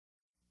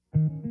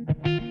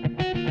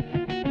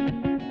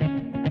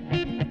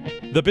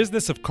The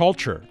business of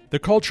culture, the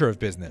culture of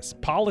business,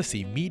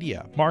 policy,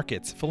 media,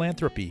 markets,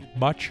 philanthropy,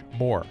 much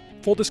more.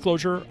 Full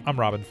disclosure, I'm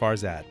Robin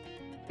Farzad.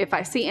 If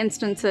I see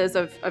instances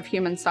of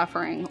human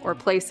suffering or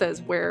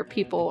places where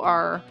people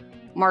are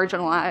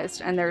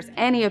marginalized and there's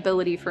any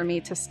ability for me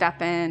to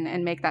step in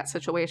and make that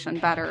situation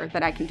better,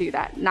 that I can do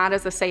that. Not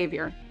as a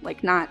savior,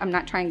 I'm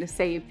not trying to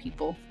save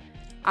people.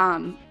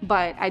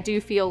 But I do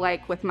feel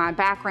like with my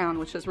background,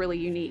 which is really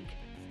unique,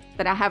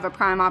 that I have a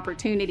prime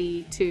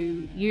opportunity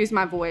to use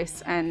my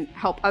voice and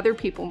help other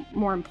people,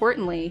 more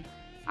importantly,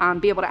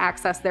 be able to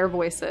access their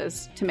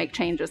voices to make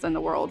changes in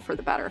the world for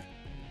the better.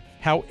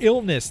 How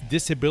illness,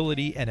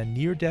 disability, and a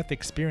near-death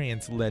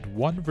experience led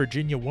one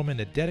Virginia woman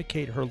to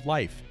dedicate her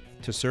life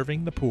to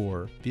serving the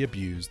poor, the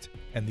abused,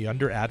 and the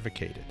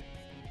under-advocated.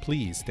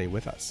 Please stay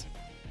with us.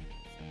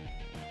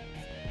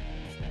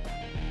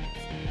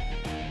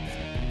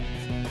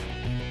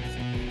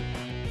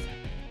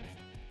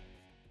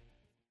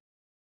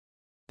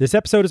 This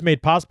episode is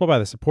made possible by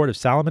the support of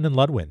Salomon &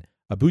 Ludwin,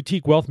 a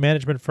boutique wealth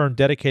management firm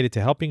dedicated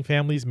to helping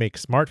families make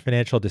smart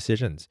financial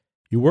decisions.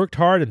 You worked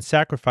hard and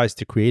sacrificed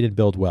to create and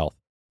build wealth.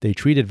 They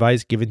treat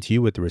advice given to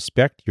you with the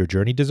respect your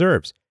journey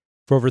deserves.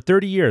 For over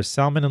 30 years,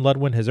 Salomon &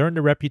 Ludwin has earned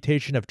a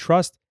reputation of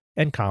trust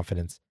and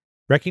confidence,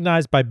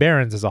 recognized by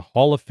Barron's as a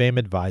Hall of Fame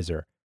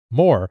advisor.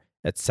 More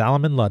at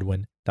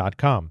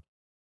salomonludwin.com.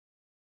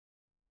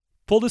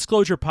 Full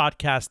Disclosure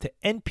podcast to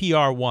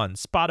NPR One,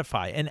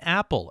 Spotify, and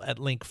Apple at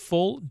link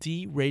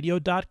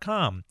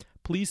fulldradio.com.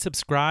 Please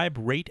subscribe,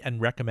 rate,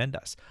 and recommend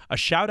us. A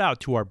shout out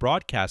to our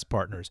broadcast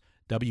partners,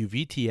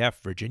 WVTF,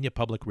 Virginia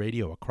Public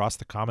Radio across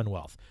the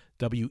Commonwealth,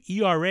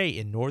 WERA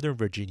in Northern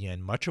Virginia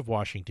and much of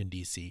Washington,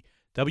 D.C.,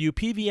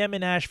 WPVM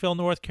in Asheville,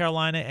 North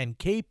Carolina, and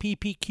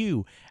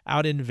KPPQ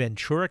out in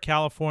Ventura,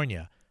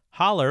 California.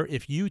 Holler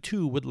if you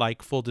too would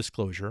like Full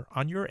Disclosure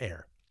on your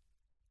air.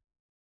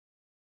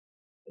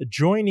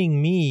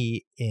 Joining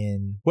me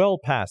in well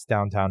past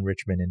downtown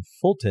Richmond in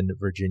Fulton,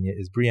 Virginia,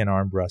 is Brienne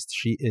Armbrust.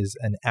 She is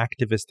an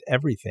activist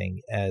everything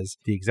as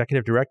the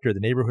executive director of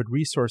the Neighborhood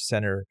Resource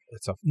Center.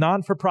 It's a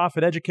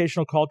non-for-profit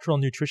educational, cultural,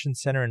 nutrition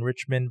center in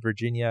Richmond,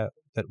 Virginia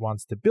that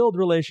wants to build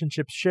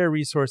relationships, share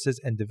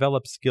resources, and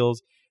develop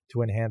skills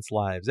to enhance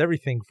lives.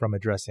 Everything from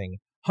addressing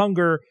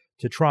hunger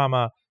to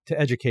trauma to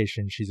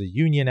education. She's a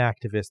union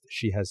activist.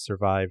 She has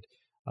survived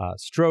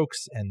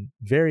strokes and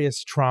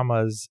various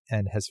traumas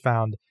and has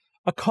found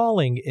a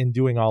calling in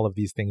doing all of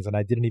these things, and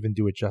I didn't even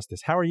do it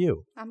justice. How are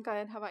you? I'm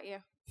good. How about you?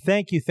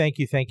 Thank you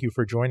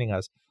for joining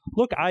us.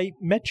 Look, I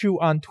met you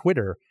on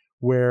Twitter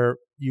where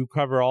you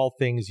cover all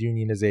things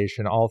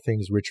unionization, all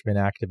things Richmond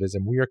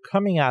activism. We are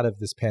coming out of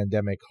this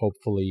pandemic,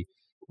 hopefully,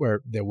 where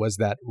there was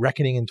that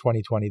reckoning in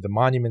 2020. The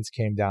monuments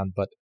came down,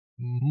 but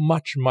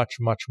much, much,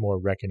 much more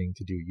reckoning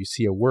to do. You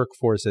see a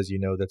workforce, as you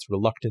know, that's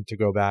reluctant to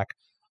go back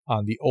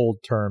on the old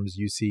terms.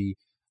 You see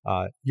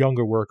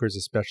younger workers,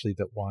 especially,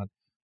 that want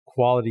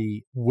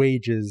quality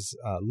wages,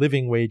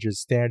 living wages,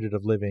 standard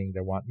of living.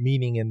 They want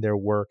meaning in their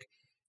work.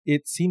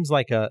 It seems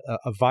like a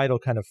vital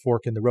kind of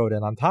fork in the road.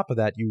 And on top of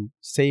that, you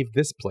saved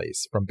this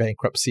place from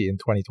bankruptcy in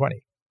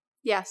 2020.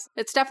 Yes,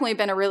 it's definitely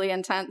been a really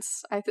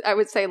intense, I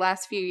would say,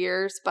 last few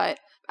years, but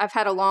I've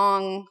had a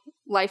long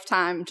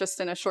lifetime just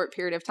in a short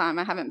period of time.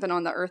 I haven't been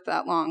on the earth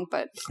that long,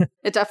 but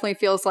it definitely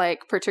feels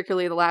like,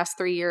 particularly the last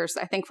 3 years,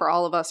 I think for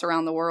all of us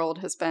around the world,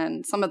 has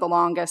been some of the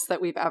longest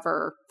that we've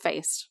ever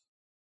faced.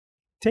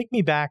 Take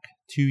me back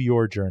to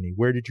your journey.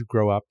 Where did you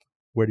grow up?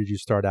 Where did you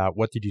start out?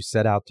 What did you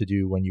set out to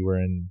do when you were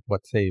in, a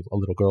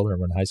little girl or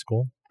in high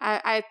school?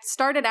 I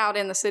started out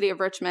in the city of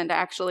Richmond,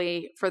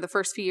 actually, for the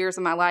first few years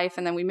of my life.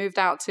 And then we moved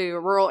out to a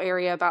rural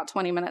area about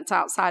 20 minutes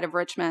outside of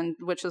Richmond,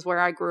 which is where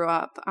I grew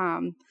up.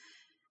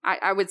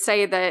 I would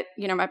say that,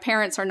 my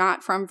parents are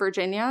not from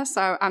Virginia.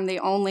 So I'm the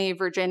only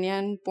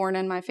Virginian born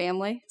in my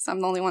family. So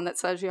I'm the only one that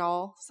says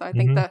y'all. So I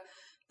think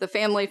the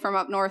family from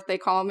up north, they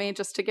call me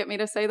just to get me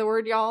to say the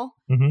word y'all.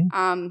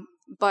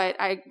 But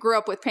I grew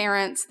up with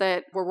parents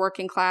that were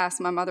working class.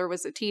 My mother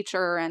was a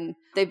teacher, and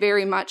they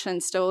very much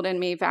instilled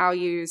in me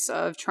values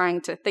of trying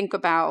to think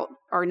about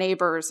our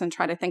neighbors and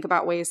try to think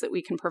about ways that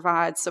we can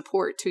provide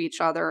support to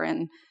each other.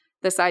 And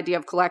this idea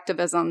of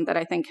collectivism that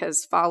I think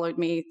has followed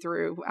me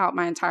throughout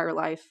my entire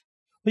life.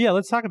 Well, yeah,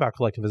 let's talk about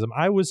collectivism.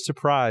 I was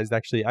surprised,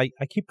 actually. I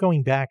keep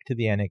going back to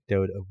the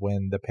anecdote of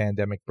when the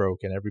pandemic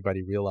broke and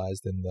everybody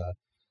realized in the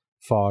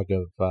fog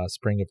of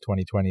spring of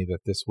 2020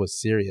 that this was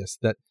serious,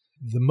 that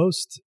the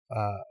most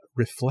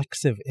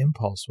reflexive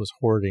impulse was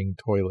hoarding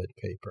toilet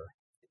paper.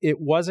 It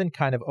wasn't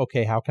kind of,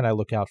 okay, how can I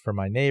look out for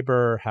my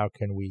neighbor? How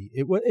can we,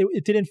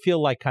 it didn't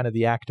feel like kind of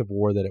the act of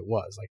war that it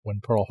was, like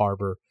when Pearl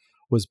Harbor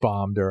was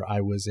bombed or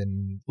I was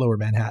in Lower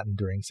Manhattan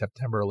during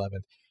September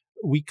 11th.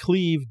 We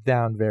cleaved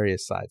down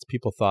various sides.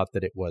 People thought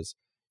that it was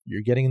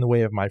you're getting in the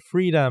way of my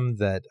freedom,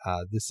 that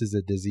this is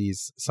a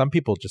disease. Some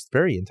people, just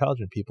very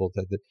intelligent people,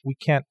 that we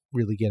can't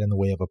really get in the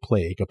way of a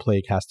plague. A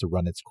plague has to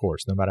run its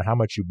course, no matter how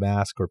much you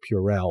mask or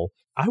Purell.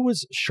 I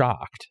was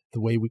shocked the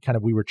way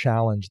we were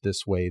challenged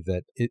this way,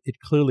 that it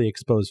clearly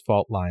exposed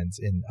fault lines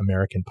in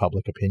American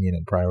public opinion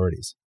and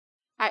priorities.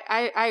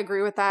 I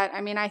agree with that.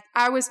 I mean,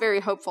 I was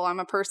very hopeful. I'm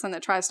a person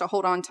that tries to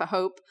hold on to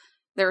hope.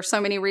 There are so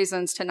many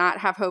reasons to not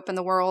have hope in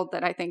the world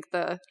that I think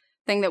the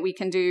thing that we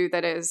can do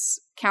that is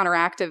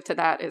counteractive to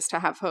that is to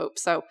have hope.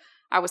 So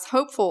I was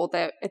hopeful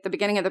that at the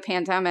beginning of the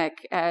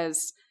pandemic,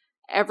 as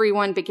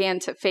everyone began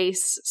to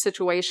face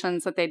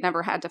situations that they'd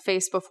never had to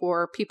face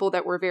before, people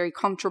that were very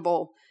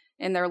comfortable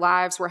in their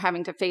lives were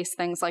having to face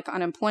things like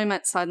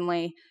unemployment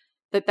suddenly,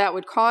 that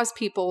would cause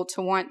people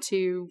to want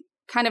to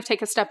kind of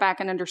take a step back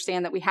and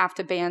understand that we have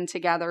to band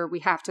together. We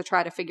have to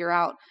try to figure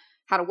out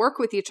how to work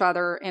with each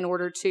other in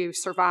order to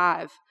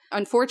survive.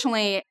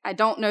 Unfortunately, I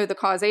don't know the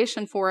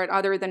causation for it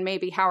other than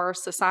maybe how our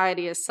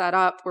society is set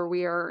up, where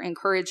we are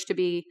encouraged to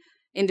be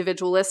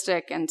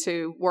individualistic and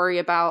to worry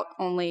about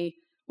only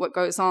what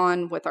goes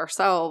on with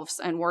ourselves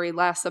and worry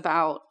less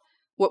about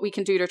what we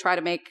can do to try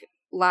to make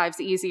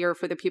lives easier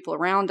for the people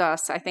around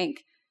us. I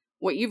think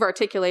what you've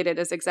articulated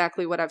is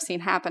exactly what I've seen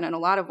happen in a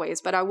lot of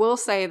ways. But I will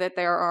say that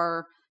there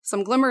are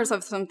some glimmers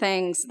of some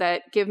things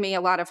that give me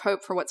a lot of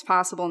hope for what's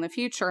possible in the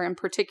future, in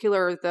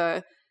particular,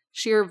 the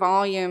sheer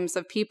volumes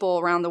of people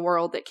around the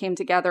world that came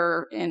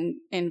together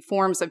in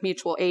forms of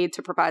mutual aid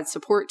to provide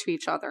support to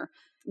each other.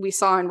 We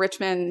saw in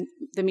Richmond,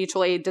 the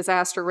Mutual Aid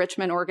Disaster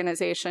Richmond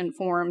organization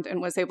formed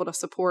and was able to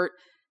support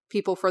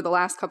people for the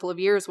last couple of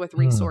years with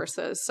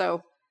resources.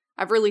 So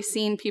I've really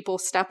seen people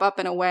step up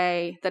in a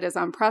way that is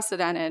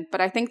unprecedented.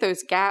 But I think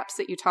those gaps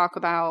that you talk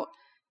about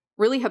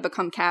really have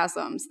become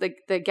chasms,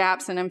 the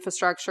gaps in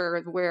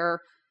infrastructure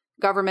where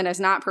government is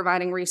not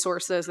providing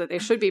resources that they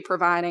should be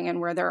providing and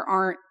where there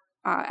aren't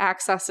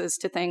accesses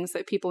to things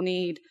that people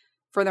need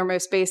for their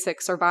most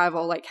basic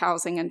survival, like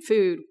housing and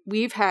food.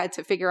 We've had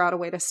to figure out a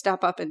way to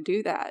step up and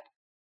do that.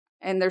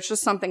 And there's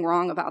just something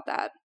wrong about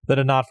that. That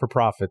a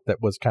not-for-profit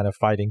that was kind of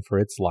fighting for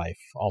its life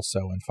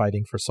also and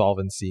fighting for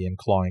solvency and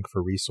clawing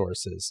for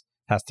resources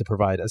has to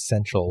provide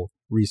essential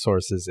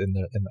resources in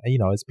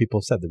as people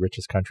have said, the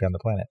richest country on the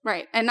planet.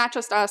 Right. And not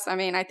just us. I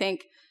mean, I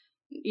think,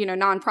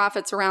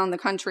 nonprofits around the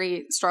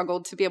country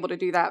struggled to be able to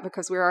do that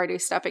because we were already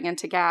stepping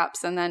into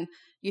gaps. And then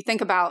you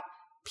think about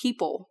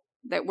people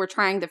that were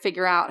trying to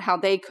figure out how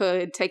they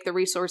could take the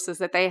resources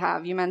that they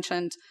have. You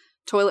mentioned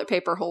toilet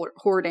paper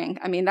hoarding.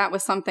 I mean, that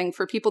was something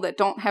for people that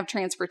don't have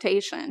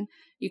transportation.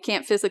 You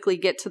can't physically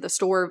get to the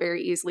store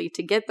very easily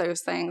to get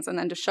those things, and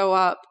then to show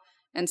up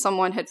and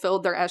someone had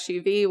filled their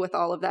SUV with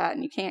all of that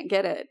and you can't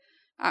get it.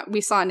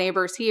 We saw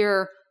neighbors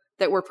here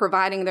that were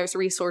providing those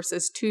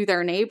resources to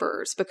their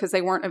neighbors because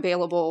they weren't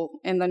available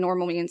in the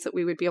normal means that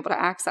we would be able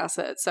to access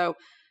it. So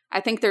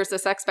I think there's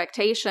this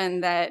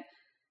expectation that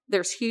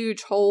there's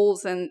huge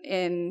holes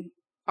in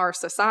our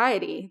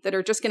society that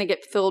are just going to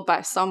get filled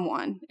by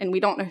someone. And we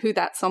don't know who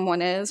that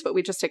someone is, but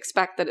we just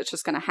expect that it's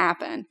just going to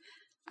happen.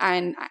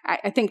 And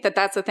I think that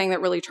that's the thing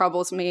that really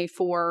troubles me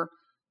for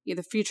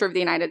the future of the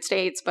United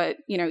States, but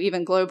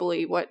even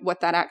globally, what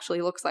that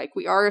actually looks like.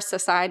 We are a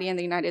society in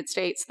the United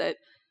States that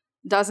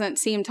doesn't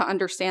seem to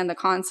understand the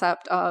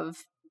concept of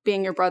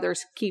being your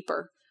brother's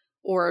keeper,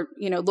 or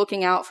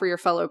looking out for your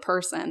fellow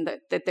person.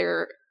 That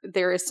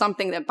there is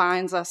something that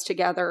binds us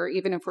together,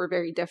 even if we're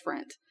very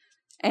different,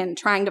 and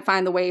trying to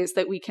find the ways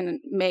that we can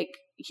make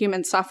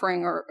human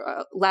suffering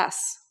or less.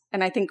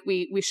 And I think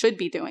we should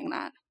be doing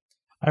that.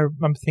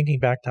 I'm thinking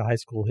back to high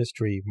school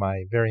history.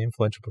 My very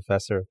influential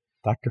professor,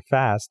 Dr.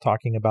 Fass,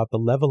 talking about the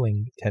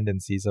leveling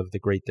tendencies of the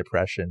Great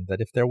Depression, that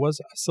if there was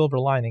a silver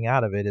lining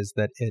out of it is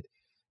that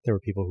there were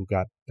people who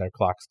got their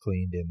clocks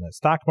cleaned in the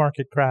stock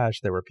market crash.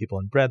 There were people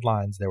in bread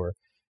lines. There were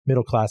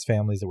middle-class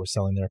families that were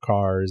selling their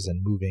cars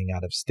and moving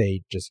out of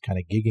state, just kind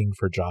of gigging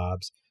for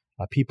jobs.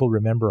 People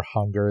remember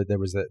hunger.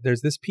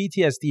 There's this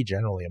PTSD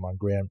generally among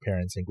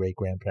grandparents and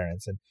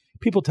great-grandparents, and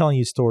people telling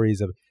you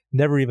stories of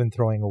never even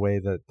throwing away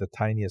the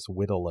tiniest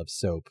whittle of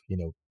soap,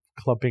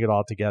 clumping it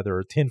all together,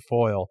 or tin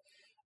foil.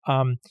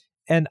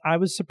 And I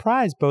was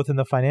surprised both in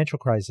the financial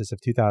crisis of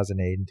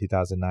 2008 and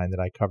 2009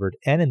 that I covered,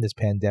 and in this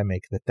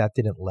pandemic, that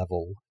didn't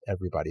level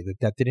everybody,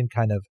 that didn't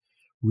kind of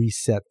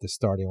reset the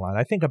starting line.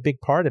 I think a big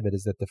part of it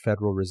is that the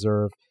Federal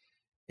Reserve,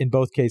 in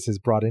both cases,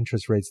 brought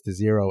interest rates to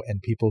zero,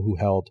 and people who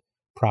held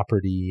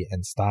property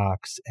and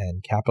stocks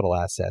and capital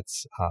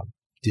assets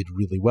did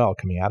really well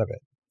coming out of it.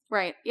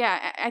 Right.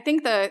 Yeah. I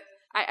think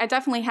I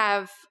definitely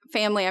have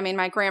family. I mean,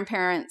 my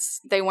grandparents,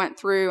 they went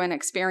through and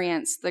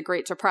experienced the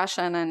Great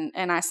Depression,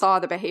 and I saw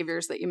the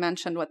behaviors that you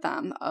mentioned with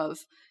them of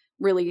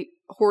really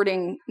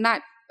hoarding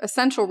not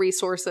essential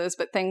resources,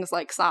 but things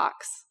like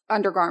socks,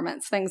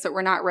 undergarments, things that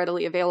were not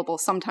readily available,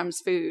 sometimes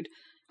food.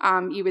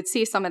 You would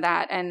see some of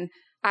that. And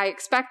I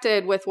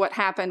expected, with what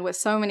happened with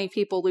so many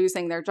people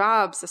losing their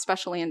jobs,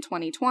 especially in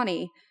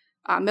 2020,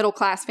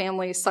 middle-class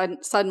families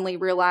suddenly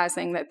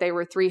realizing that they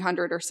were $300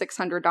 or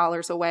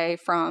 $600 away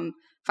from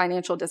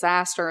financial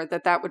disaster,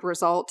 that would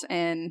result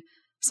in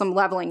some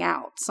leveling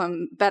out,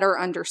 some better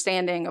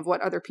understanding of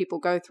what other people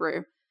go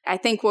through. I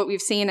think what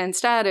we've seen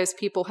instead is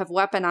people have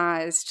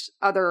weaponized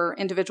other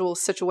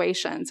individuals'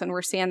 situations, and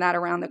we're seeing that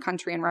around the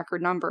country in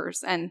record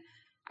numbers. And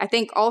I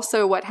think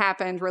also what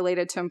happened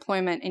related to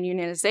employment and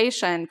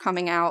unionization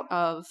coming out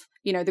of,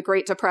 the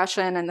Great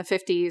Depression and the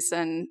 50s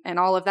and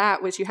all of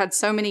that was you had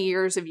so many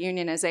years of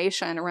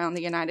unionization around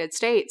the United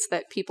States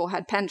that people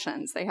had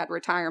pensions, they had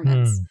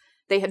retirements.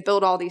 They had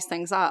built all these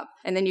things up.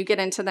 And then you get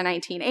into the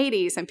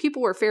 1980s and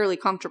people were fairly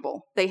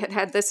comfortable. They had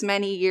had this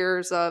many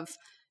years of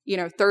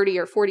 30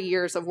 or 40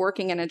 years of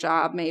working in a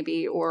job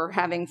maybe, or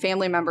having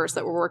family members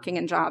that were working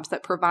in jobs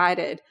that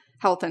provided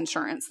health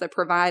insurance, that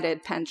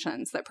provided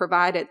pensions, that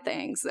provided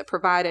things, that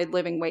provided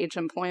living wage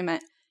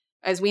employment.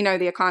 As we know,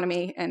 the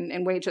economy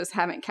and wages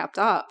haven't kept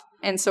up.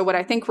 And so what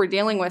I think we're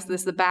dealing with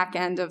is the back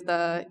end of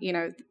the,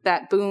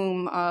 that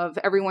boom of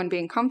everyone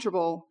being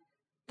comfortable,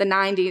 the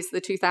 90s,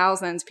 the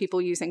 2000s,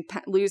 people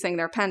losing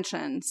their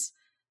pensions.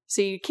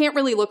 So you can't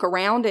really look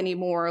around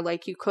anymore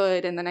like you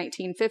could in the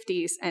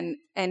 1950s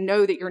and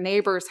know that your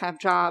neighbors have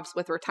jobs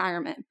with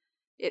retirement.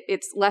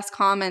 It's less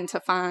common to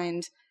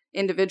find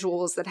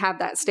individuals that have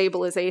that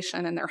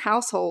stabilization in their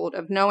household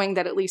of knowing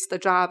that at least the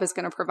job is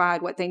going to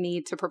provide what they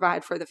need to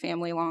provide for the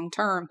family long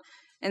term.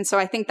 And so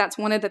I think that's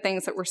one of the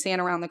things that we're seeing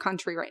around the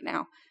country right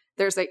now.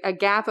 There's a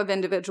gap of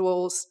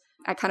individuals.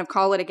 I kind of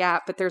call it a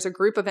gap, but there's a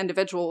group of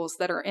individuals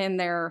that are in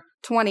their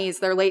 20s,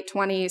 their late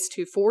 20s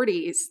to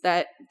 40s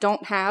that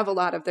don't have a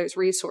lot of those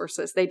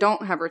resources. They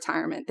don't have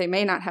retirement. They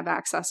may not have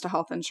access to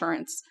health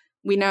insurance.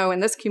 We know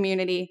in this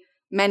community,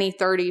 many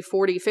 30,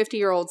 40,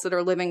 50-year-olds that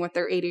are living with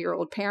their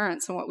 80-year-old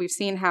parents. And what we've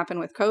seen happen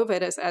with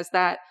COVID is as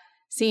that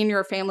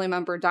senior family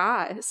member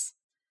dies,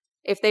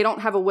 if they don't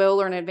have a will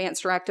or an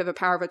advance directive, a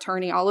power of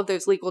attorney, all of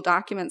those legal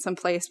documents in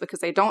place because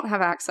they don't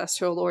have access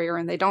to a lawyer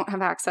and they don't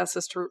have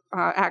access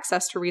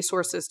to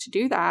resources to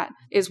do that,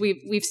 is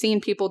we've seen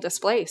people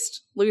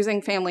displaced,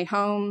 losing family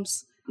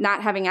homes,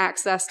 not having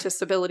access to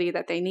stability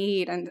that they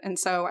need. And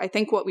so I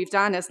think what we've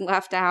done is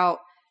left out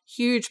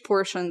huge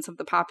portions of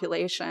the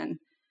population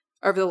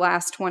over the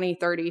last 20,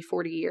 30,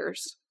 40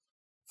 years.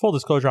 Full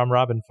disclosure, I'm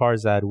Robin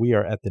Farzad. We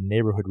are at the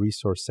Neighborhood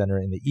Resource Center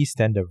in the East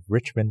End of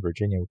Richmond,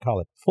 Virginia. We call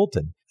it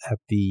Fulton, at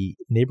the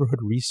Neighborhood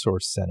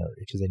Resource Center,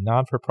 which is a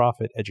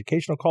non-for-profit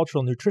educational,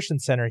 cultural, nutrition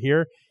center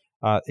here.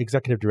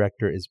 Executive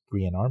Director is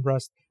Brian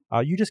Armbrust.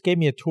 You just gave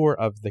me a tour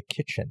of the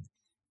kitchen,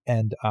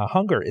 and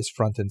hunger is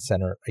front and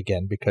center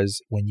again,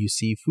 because when you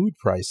see food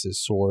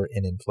prices soar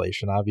in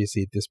inflation,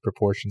 obviously it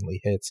disproportionately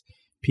hits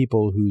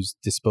people whose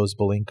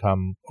disposable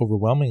income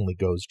overwhelmingly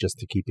goes just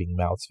to keeping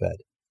mouths fed.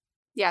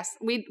 Yes,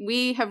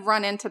 we have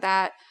run into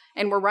that,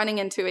 and we're running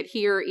into it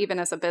here even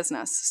as a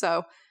business.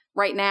 So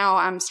right now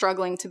I'm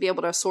struggling to be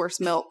able to source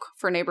milk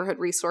for Neighborhood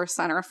Resource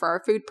Center for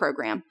our food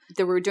program.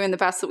 We're doing the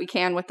best that we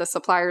can with the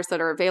suppliers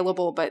that are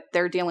available, but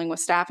they're dealing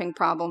with staffing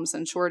problems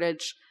and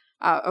shortage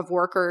of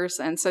workers.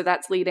 And so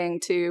that's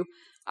leading to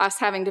us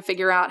having to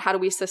figure out how do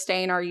we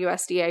sustain our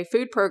USDA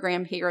food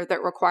program here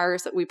that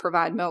requires that we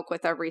provide milk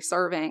with every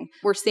serving.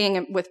 We're seeing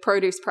it with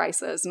produce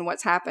prices and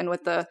what's happened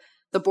with the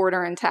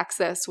border in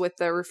Texas with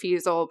the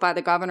refusal by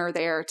the governor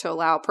there to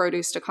allow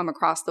produce to come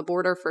across the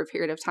border for a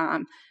period of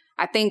time.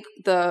 I think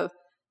the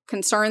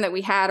concern that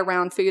we had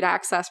around food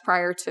access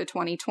prior to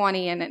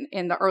 2020 and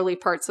in the early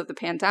parts of the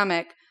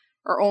pandemic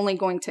are only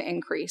going to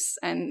increase.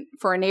 And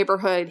for a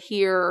neighborhood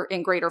here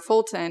in Greater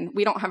Fulton,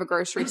 we don't have a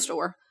grocery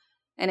store.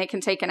 And it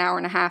can take an hour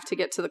and a half to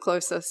get to the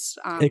closest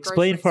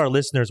Explain for our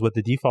listeners what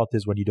the default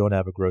is when you don't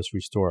have a grocery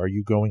store. Are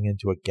you going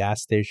into a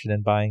gas station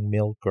and buying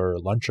milk or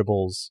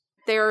Lunchables?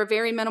 There are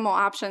very minimal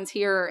options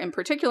here, in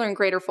particular in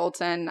Greater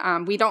Fulton.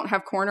 We don't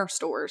have corner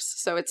stores,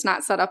 so it's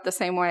not set up the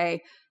same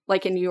way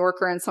like in New York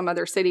or in some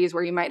other cities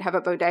where you might have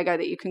a bodega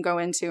that you can go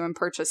into and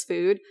purchase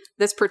food.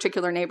 This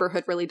particular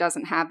neighborhood really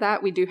doesn't have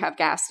that. We do have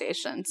gas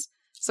stations.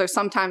 So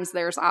sometimes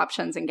there's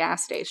options in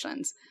gas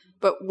stations.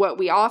 But what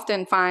we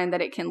often find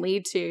that it can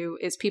lead to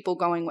is people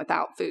going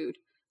without food.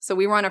 So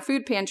we run a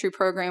food pantry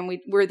program.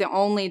 We're the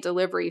only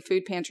delivery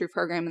food pantry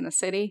program in the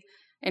city.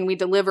 And we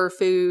deliver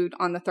food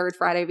on the third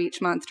Friday of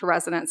each month to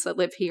residents that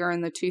live here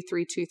in the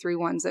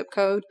 23231 zip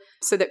code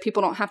so that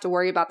people don't have to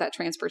worry about that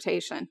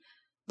transportation.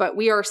 But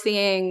we are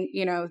seeing,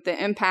 the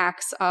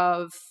impacts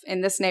of,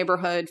 in this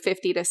neighborhood,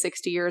 50 to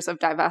 60 years of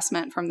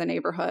divestment from the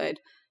neighborhood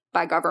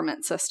by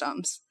government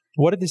systems.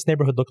 What did this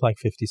neighborhood look like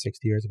 50,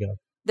 60 years ago?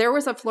 There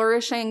was a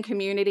flourishing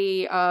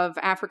community of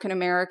African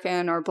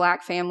American or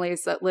Black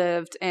families that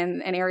lived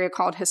in an area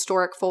called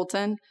Historic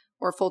Fulton,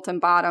 or Fulton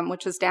Bottom,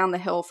 which is down the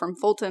hill from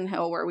Fulton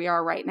Hill, where we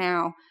are right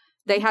now.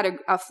 They had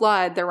a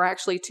flood. There were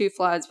actually two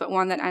floods, but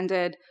one that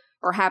ended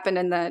or happened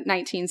in the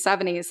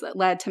 1970s that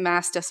led to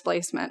mass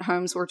displacement.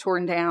 Homes were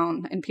torn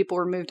down and people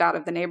were moved out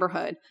of the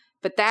neighborhood.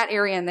 But that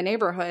area in the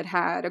neighborhood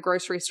had a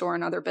grocery store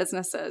and other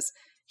businesses.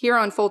 Here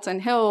on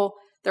Fulton Hill,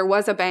 there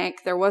was a bank,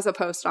 there was a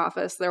post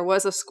office, there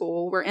was a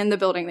school. We're in the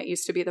building that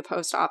used to be the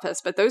post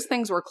office, but those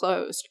things were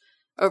closed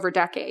over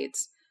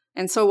decades.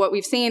 And so what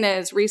we've seen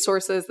is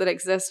resources that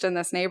exist in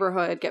this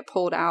neighborhood get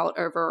pulled out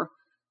over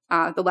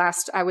the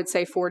last, I would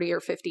say, 40 or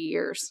 50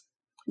 years.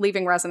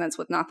 leaving residents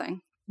with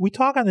nothing. We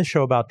talk on the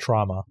show about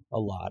trauma a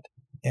lot.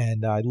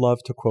 And I love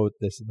to quote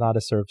this Not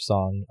a Surf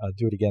song,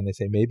 Do It Again. They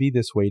say, maybe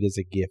this weight is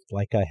a gift,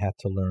 like I had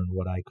to learn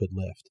what I could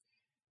lift.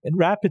 In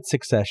rapid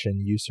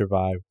succession, you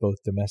survived both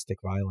domestic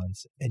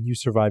violence and you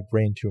survived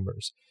brain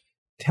tumors.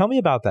 Tell me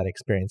about that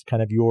experience,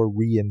 kind of your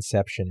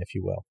reinception, if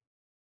you will.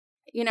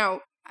 You know,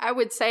 I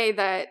would say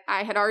that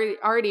I had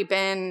already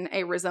been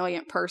a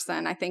resilient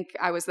person. I think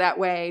I was that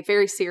way,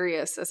 very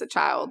serious as a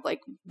child,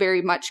 like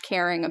very much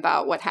caring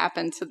about what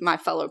happened to my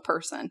fellow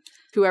person,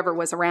 whoever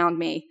was around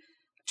me,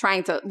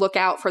 trying to look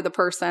out for the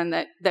person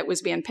that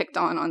was being picked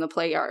on the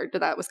play yard.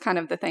 That was kind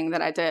of the thing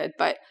that I did.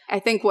 But I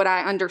think what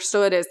I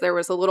understood is there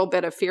was a little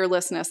bit of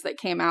fearlessness that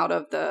came out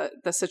of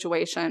the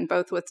situation,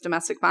 both with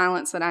domestic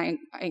violence that I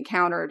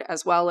encountered,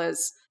 as well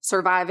as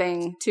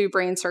surviving 2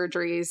 brain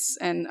surgeries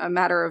in a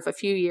matter of a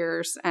few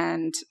years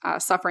and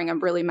suffering a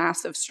really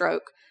massive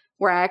stroke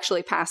where I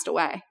actually passed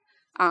away.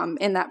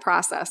 In that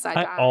process, I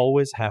died. I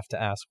always have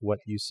to ask what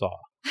you saw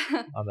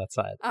on that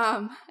side.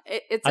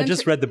 I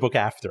just read the book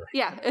after.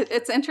 Yeah,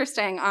 it's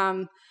interesting.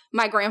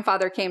 My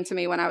grandfather came to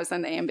me when I was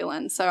in the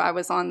ambulance. So I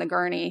was on the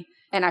gurney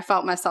and I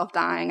felt myself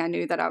dying. I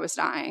knew that I was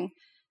dying.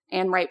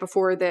 And right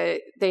before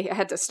they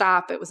had to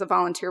stop, it was a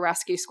volunteer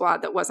rescue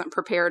squad that wasn't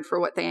prepared for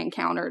what they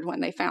encountered when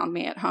they found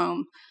me at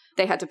home.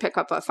 They had to pick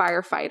up a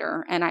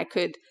firefighter, and I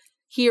could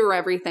hear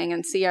everything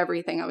and see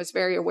everything. I was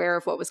very aware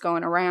of what was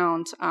going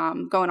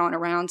on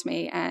around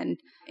me. And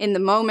in the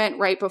moment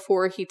right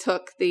before he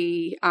took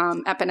the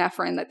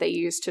epinephrine that they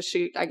used to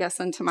shoot, I guess,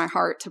 into my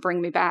heart to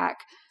bring me back,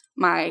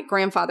 my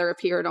grandfather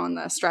appeared on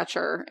the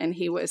stretcher and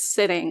he was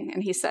sitting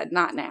and he said,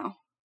 "Not now."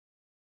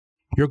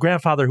 Your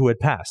grandfather who had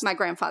passed? My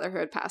grandfather who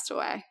had passed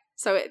away.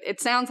 So it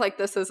sounds like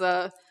this is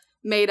a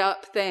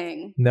made-up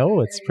thing.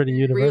 No, it's pretty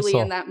universal. Really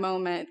in that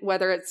moment,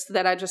 whether it's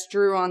that I just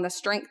drew on the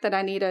strength that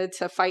I needed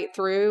to fight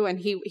through, and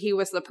he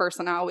was the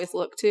person I always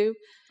looked to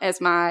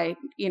as my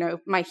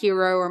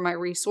hero or my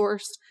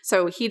resource.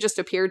 So he just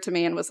appeared to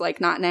me and was like,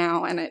 "Not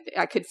now," and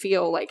I could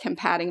feel like him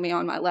patting me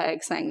on my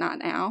leg saying, "Not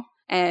now."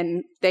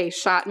 And they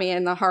shot me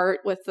in the heart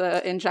with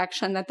the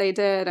injection that they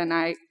did, and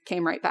I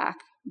came right back.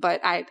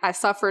 But I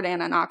suffered an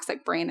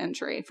anoxic brain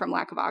injury from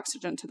lack of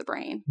oxygen to the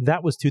brain.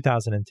 That was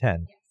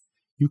 2010. Yes.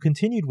 You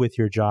continued with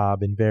your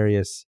job in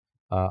various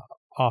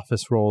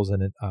office roles,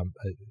 and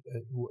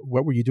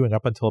what were you doing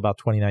up until about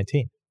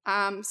 2019?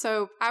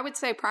 So I would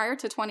say prior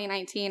to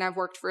 2019, I've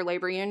worked for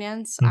labor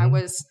unions. Mm-hmm. I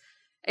was,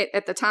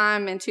 at the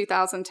time in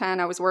 2010,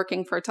 I was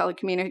working for a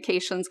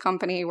telecommunications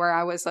company where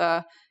I was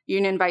a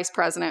union vice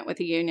president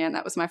with a union.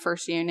 That was my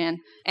first union.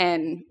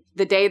 And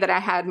the day that I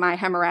had my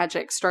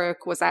hemorrhagic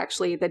stroke was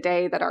actually the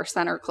day that our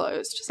center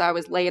closed. So I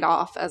was laid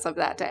off as of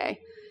that day.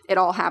 It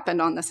all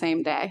happened on the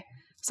same day.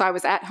 So I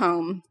was at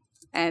home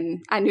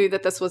and I knew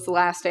that this was the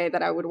last day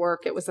that I would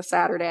work. It was a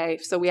Saturday.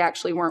 So we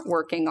actually weren't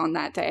working on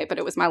that day, but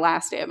it was my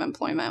last day of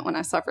employment when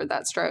I suffered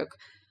that stroke.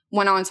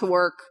 Went on to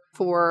work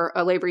for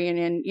a labor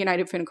union,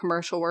 United Food and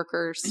Commercial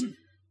Workers,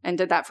 and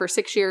did that for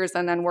 6 years,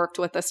 and then worked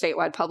with a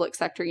statewide public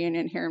sector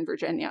union here in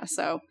Virginia.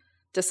 So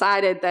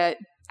decided that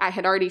I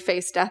had already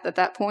faced death at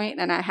that point,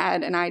 and I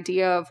had an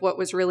idea of what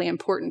was really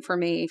important for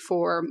me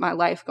for my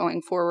life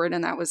going forward,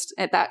 and that was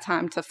at that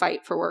time to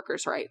fight for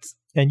workers' rights.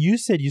 And you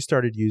said you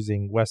started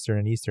using Western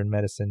and Eastern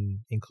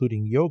medicine,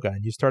 including yoga,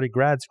 and you started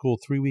grad school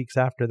 3 weeks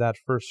after that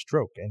first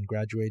stroke and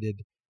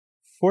graduated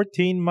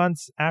 14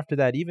 months after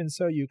that. Even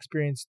so, you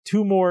experienced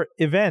 2 more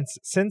events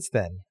since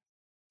then.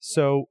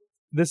 So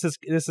this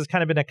has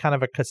kind of been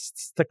a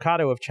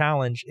staccato of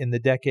challenge in the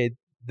decade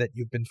that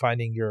you've been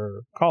finding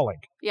your calling.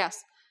 Yes.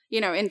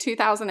 In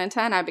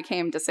 2010, I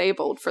became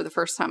disabled for the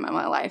first time in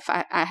my life.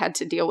 I had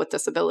to deal with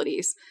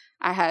disabilities.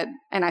 I had,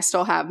 and I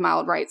still have,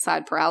 mild right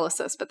side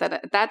paralysis, but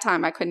at that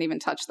time, I couldn't even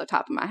touch the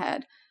top of my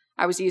head.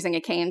 I was using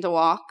a cane to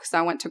walk, so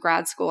I went to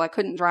grad school. I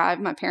couldn't drive.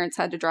 My parents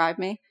had to drive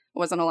me. I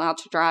wasn't allowed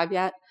to drive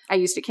yet. I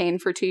used a cane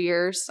for 2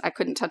 years. I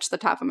couldn't touch the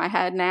top of my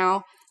head.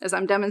 Now, as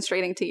I'm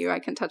demonstrating to you, I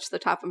can touch the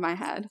top of my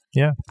head.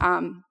 Yeah.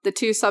 The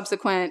 2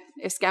 subsequent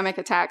ischemic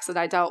attacks that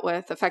I dealt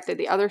with affected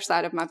the other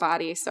side of my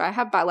body. So I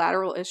have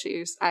bilateral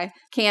issues. I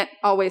can't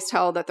always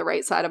tell that the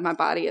right side of my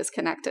body is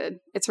connected.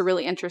 It's a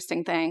really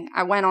interesting thing.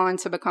 I went on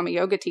to become a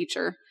yoga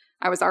teacher.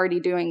 I was already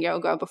doing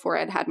yoga before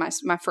I'd had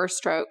my first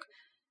stroke,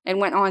 and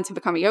went on to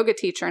become a yoga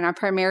teacher. And I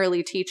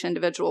primarily teach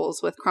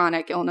individuals with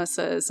chronic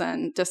illnesses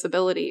and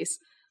disabilities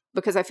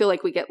because I feel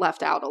like we get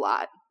left out a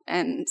lot.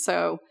 And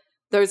so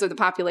those are the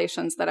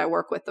populations that I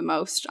work with the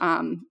most.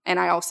 And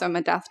I also am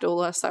a death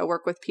doula, so I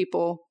work with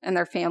people and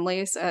their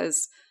families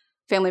as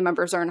family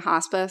members are in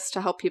hospice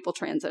to help people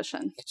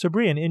transition. So,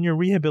 Brian, in your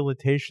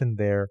rehabilitation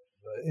there,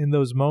 in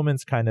those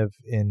moments kind of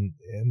in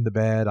the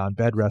bed, on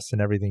bed rest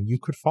and everything, you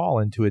could fall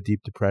into a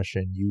deep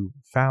depression. You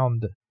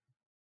found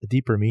a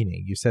deeper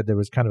meaning. You said there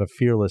was kind of a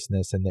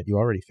fearlessness and that you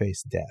already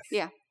faced death.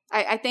 Yeah.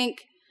 I think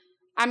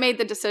I made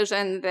the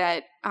decision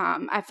that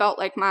I felt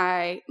like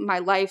my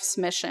life's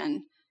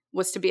mission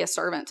was to be a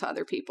servant to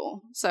other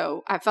people.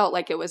 So I felt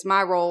like it was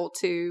my role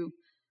to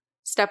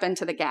step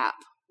into the gap.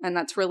 And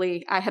that's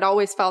really, I had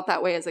always felt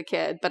that way as a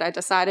kid, but I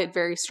decided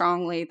very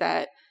strongly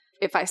that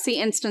if I see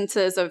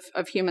instances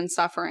of human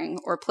suffering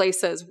or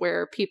places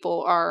where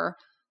people are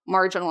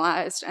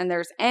marginalized and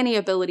there's any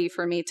ability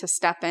for me to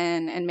step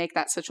in and make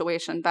that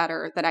situation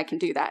better, that I can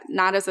do that.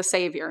 Not as a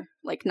savior,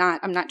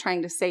 I'm not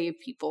trying to save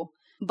people,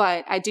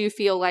 but I do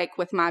feel like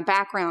with my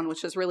background,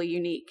 which is really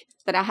unique,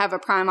 that I have a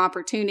prime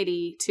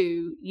opportunity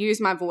to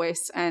use my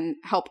voice and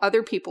help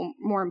other people,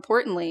 more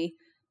importantly,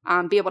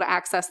 be able to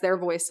access their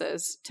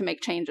voices to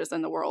make changes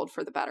in the world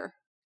for the better.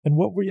 And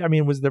what were you, I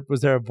mean, was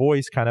there a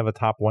voice kind of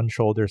atop one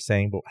shoulder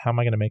saying, but how am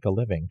I going to make a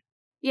living?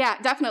 Yeah,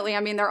 definitely. I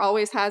mean, there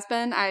always has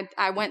been.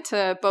 I went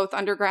to both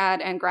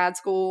undergrad and grad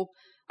school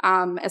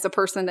as a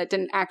person that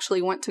didn't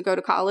actually want to go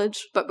to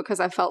college, but because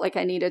I felt like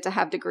I needed to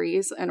have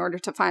degrees in order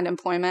to find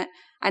employment.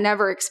 I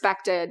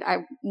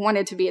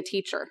wanted to be a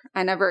teacher.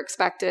 I never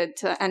expected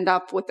to end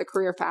up with the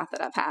career path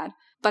that I've had.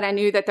 But I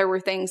knew that there were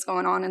things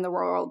going on in the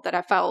world that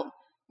I felt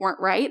weren't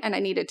right, and I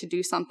needed to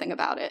do something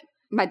about it.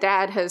 My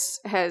dad has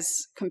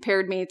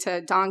compared me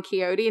to Don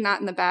Quixote, not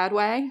in the bad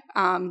way,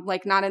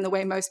 not in the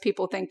way most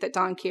people think that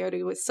Don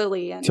Quixote was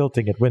silly and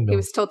tilting at windmills. He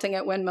was tilting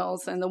at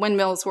windmills, and the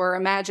windmills were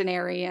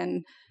imaginary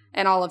and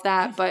all of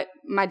that. But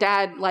my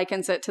dad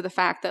likens it to the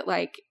fact that,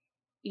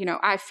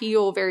 I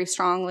feel very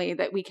strongly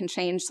that we can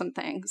change some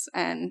things,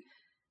 and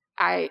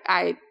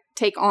I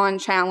take on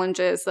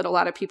challenges that a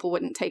lot of people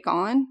wouldn't take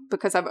on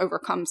because I've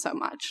overcome so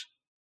much.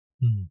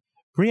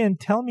 Brianne,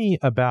 tell me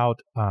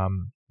about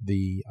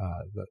the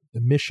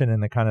mission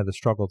and the kind of the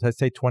struggle. Let's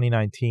say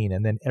 2019,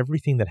 and then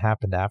everything that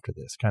happened after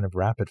this kind of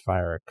rapid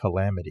fire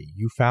calamity.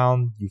 You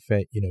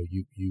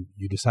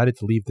decided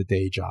to leave the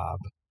day job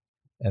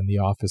and the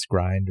office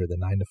grind or the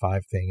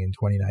 9-to-5 thing in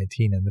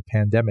 2019, and the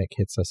pandemic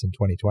hits us in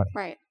 2020.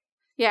 Right.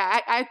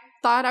 Yeah, I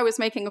thought I was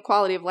making a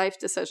quality of life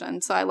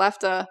decision, so I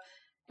left a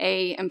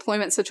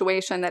employment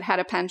situation that had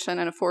a pension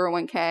and a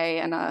 401k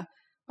and a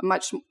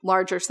much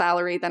larger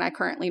salary than I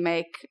currently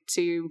make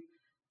to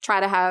try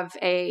to have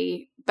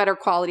a better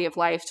quality of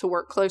life, to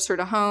work closer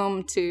to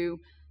home, to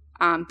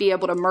be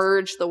able to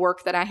merge the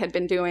work that I had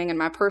been doing in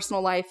my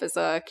personal life as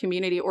a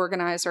community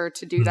organizer,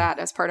 to do that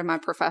as part of my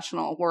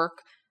professional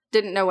work.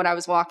 Didn't know what I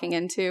was walking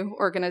into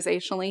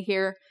organizationally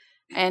here.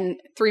 And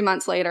 3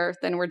 months later,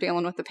 then we're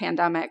dealing with the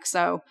pandemic.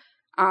 So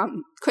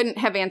couldn't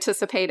have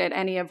anticipated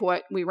any of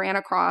what we ran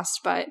across,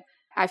 but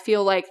I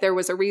feel like there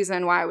was a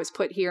reason why I was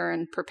put here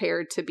and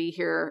prepared to be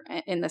here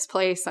in this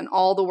place. And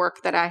all the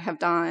work that I have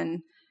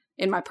done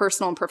in my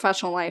personal and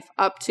professional life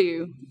up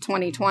to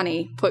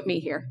 2020 put me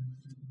here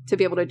to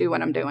be able to do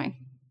what I'm doing.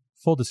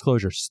 Full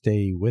disclosure,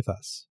 stay with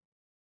us.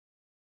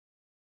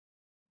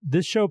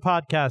 This show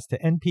podcasts to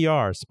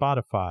NPR,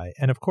 Spotify,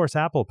 and of course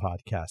Apple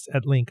Podcasts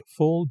at link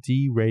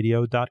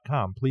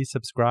fulldradio.com. Please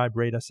subscribe,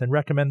 rate us, and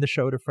recommend the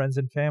show to friends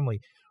and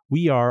family.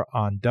 We are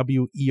on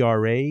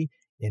WERA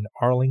in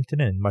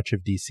Arlington and much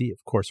of D.C.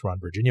 Of course, we're on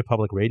Virginia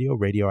Public Radio,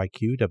 Radio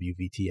IQ,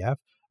 WVTF.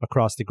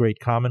 Across the great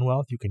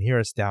Commonwealth, you can hear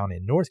us down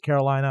in North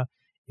Carolina,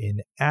 in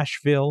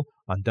Asheville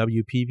on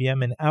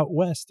WPVM, and out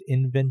west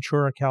in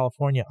Ventura,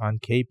 California on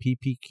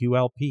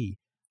KPPQLP.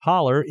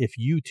 Holler if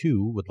you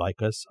too would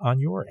like us on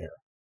your air.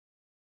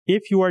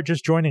 If you are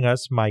just joining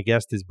us, my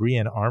guest is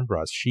Brianne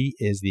Armbrust. She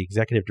is the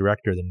executive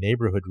director of the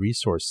Neighborhood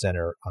Resource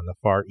Center on the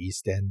far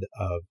east end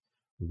of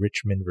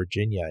Richmond,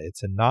 Virginia.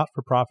 It's a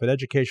not-for-profit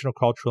educational,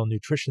 cultural,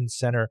 nutrition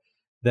center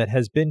that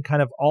has been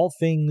kind of all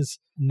things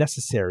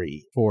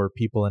necessary for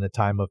people in a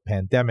time of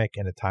pandemic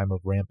and a time of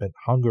rampant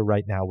hunger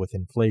right now with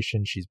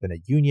inflation. She's been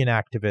a union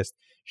activist.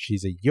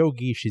 She's a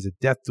yogi. She's a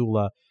death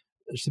doula.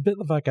 She's a bit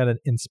of like an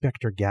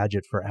Inspector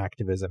Gadget for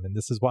activism, and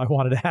this is why I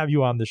wanted to have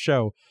you on the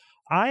show.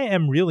 I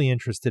am really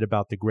interested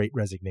about the Great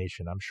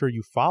Resignation. I'm sure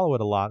you follow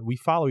it a lot. We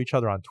follow each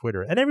other on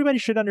Twitter, and everybody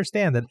should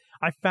understand that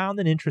I found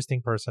an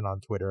interesting person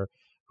on Twitter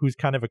who's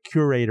kind of a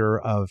curator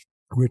of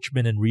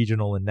Richmond and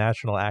regional and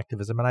national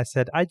activism. And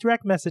I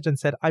direct message and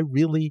said, I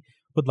really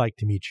would like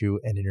to meet you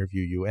and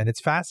interview you. And it's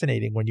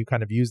fascinating when you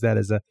kind of use that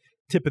as a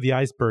tip of the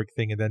iceberg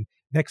thing. And then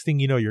next thing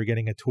you know, you're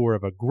getting a tour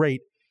of a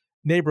great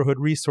neighborhood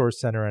resource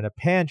center and a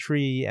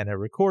pantry and a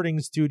recording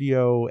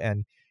studio.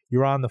 And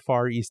you're on the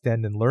far east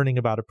end and learning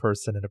about a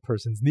person and a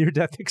person's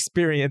near-death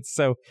experience.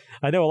 So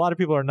I know a lot of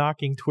people are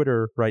knocking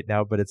Twitter right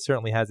now, but it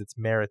certainly has its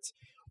merits.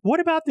 What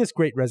about this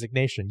Great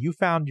Resignation? You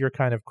found your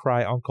kind of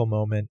cry uncle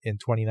moment in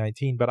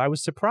 2019, but I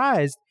was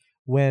surprised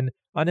when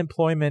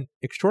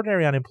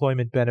extraordinary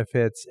unemployment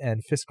benefits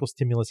and fiscal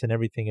stimulus and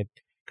everything had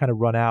kind of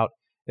run out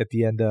at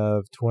the end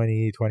of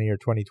 2020 or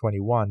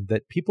 2021,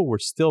 that people were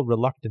still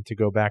reluctant to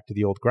go back to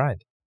the old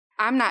grind.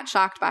 I'm not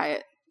shocked by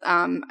it.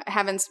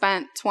 Having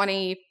spent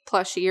 20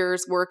 plus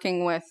years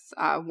working with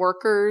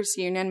workers,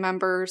 union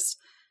members,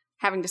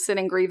 having to sit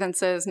in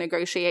grievances,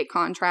 negotiate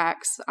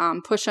contracts,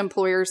 push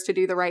employers to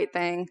do the right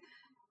thing,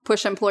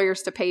 push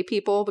employers to pay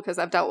people, because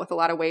I've dealt with a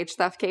lot of wage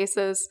theft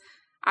cases.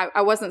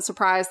 I wasn't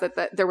surprised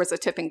that there was a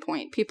tipping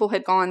point. People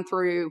had gone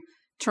through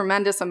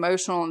tremendous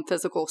emotional and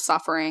physical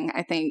suffering,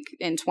 I think,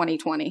 in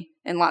 2020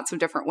 in lots of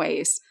different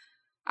ways.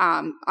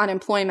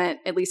 Unemployment,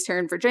 at least here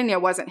in Virginia,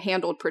 wasn't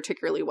handled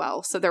particularly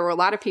well. So there were a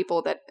lot of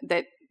people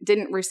that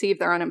didn't receive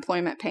their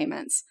unemployment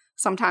payments,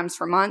 sometimes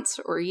for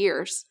months or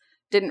years.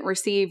 didn't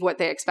receive what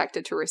they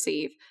expected to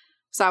receive.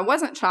 So I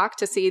wasn't shocked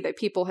to see that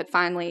people had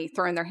finally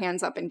thrown their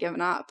hands up and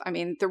given up. I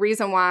mean, the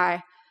reason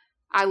why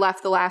I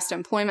left the last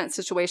employment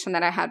situation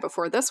that I had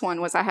before this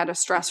one was I had a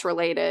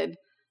stress-related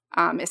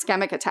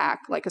ischemic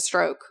attack, like a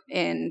stroke,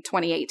 in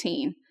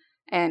 2018.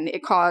 And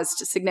it caused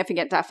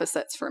significant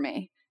deficits for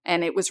me.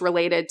 And it was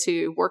related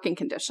to working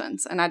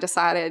conditions. And I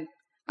decided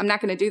I'm not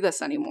going to do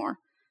this anymore.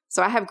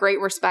 So I have great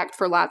respect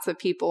for lots of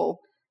people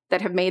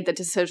that have made the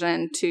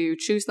decision to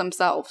choose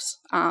themselves.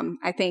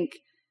 I think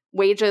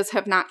wages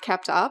have not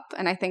kept up.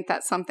 And I think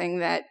that's something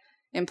that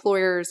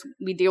employers,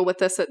 we deal with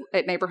this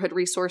at Neighborhood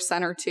Resource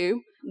Center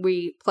too.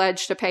 We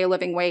pledge to pay a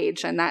living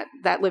wage, and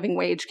that living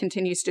wage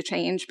continues to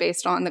change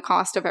based on the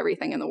cost of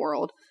everything in the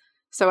world.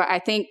 So I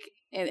think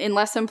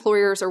unless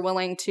employers are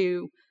willing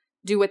to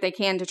do what they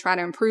can to try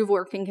to improve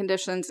working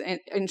conditions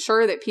and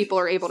ensure that people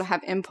are able to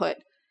have input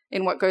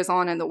in what goes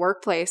on in the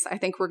workplace, I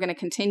think we're going to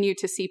continue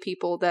to see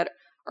people that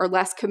are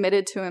less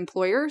committed to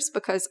employers,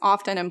 because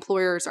often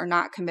employers are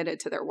not committed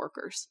to their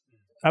workers.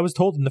 I was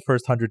told in the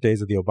first 100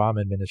 days of the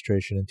Obama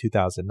administration in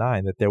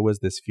 2009 that there was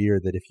this fear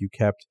that if you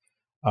kept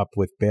up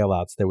with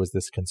bailouts, there was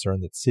this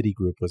concern that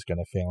Citigroup was going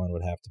to fail and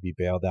would have to be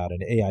bailed out.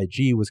 And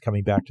AIG was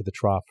coming back to the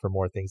trough for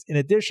more things. In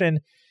addition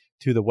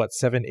to the,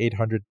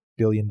 $700-800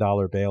 billion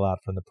bailout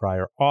from the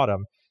prior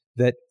autumn,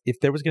 that if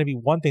there was going to be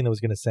one thing that was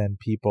going to send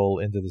people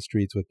into the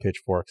streets with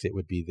pitchforks, it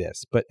would be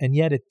this. And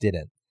yet it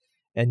didn't.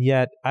 And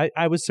yet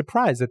I was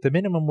surprised that the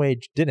minimum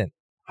wage didn't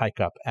hike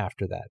up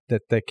after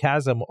that the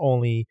chasm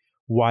only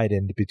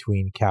widened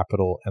between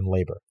capital and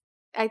labor.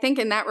 I think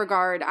in that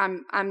regard,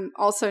 I'm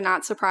also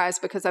not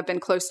surprised, because I've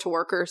been close to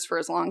workers for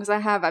as long as I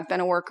have. I've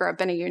been a worker. I've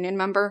been a union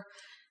member.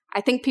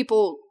 I think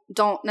people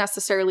don't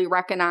necessarily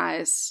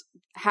recognize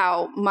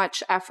how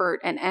much effort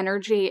and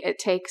energy it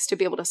takes to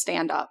be able to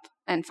stand up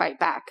and fight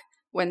back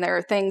when there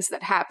are things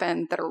that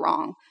happen that are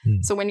wrong.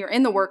 So when you're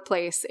in the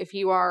workplace, if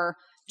you are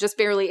just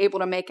barely able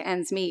to make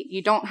ends meet,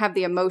 you don't have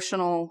the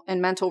emotional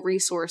and mental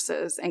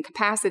resources and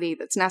capacity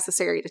that's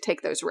necessary to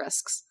take those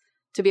risks,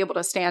 to be able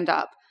to stand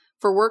up.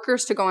 For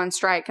workers to go on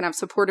strike, and I've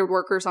supported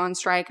workers on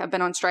strike, I've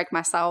been on strike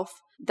myself,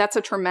 that's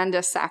a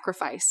tremendous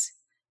sacrifice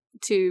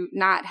to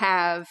not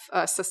have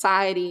a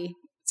society,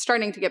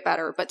 starting to get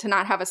better, but to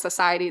not have a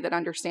society that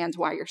understands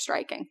why you're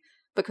striking.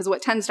 Because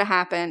what tends to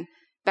happen,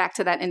 back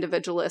to that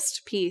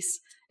individualist piece,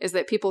 is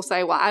that people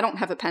say, well, I don't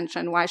have a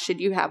pension, why should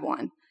you have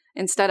one?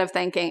 Instead of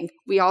thinking,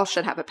 we all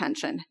should have a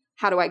pension,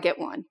 how do I get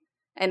one?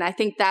 And I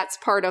think that's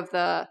part of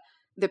the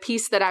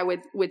piece that I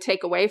would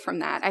take away from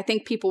that. I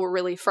think people were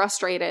really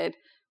frustrated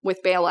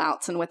with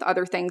bailouts and with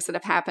other things that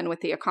have happened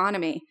with the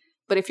economy.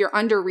 But if you're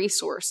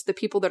under-resourced, the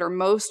people that are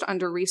most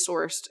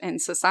under-resourced in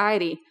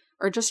society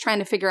are just trying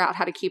to figure out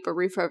how to keep a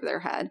roof over their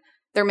head.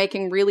 They're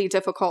making really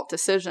difficult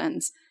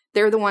decisions.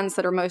 They're the ones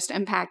that are most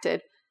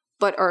impacted,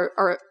 but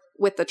are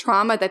with the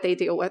trauma that they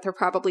deal with, are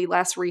probably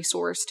less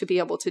resourced to be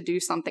able to do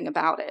something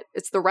about it.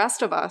 It's the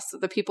rest of us,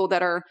 the people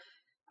that are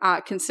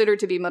considered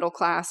to be middle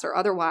class or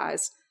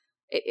otherwise.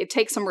 It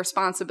takes some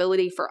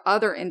responsibility for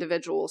other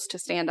individuals to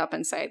stand up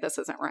and say, this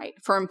isn't right.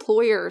 For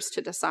employers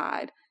to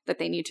decide that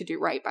they need to do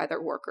right by their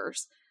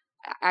workers.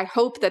 I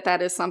hope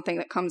that is something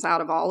that comes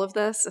out of all of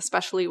this,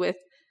 especially with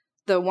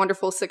the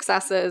wonderful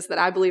successes that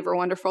I believe are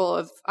wonderful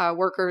of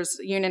workers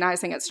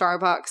unionizing at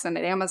Starbucks and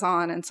at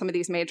Amazon and some of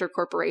these major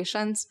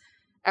corporations.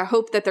 I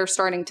hope that they're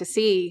starting to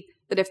see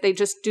that if they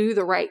just do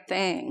the right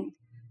thing,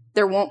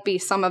 there won't be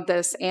some of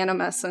this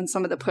animus and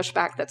some of the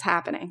pushback that's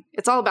happening.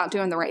 It's all about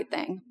doing the right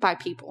thing by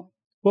people.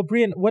 Well,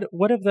 Brian,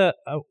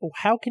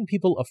 how can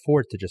people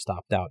afford to just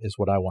opt out is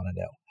what I want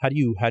to know. How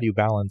do you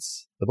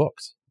balance the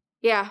books?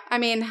 Yeah, I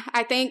mean,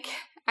 I think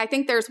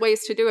there's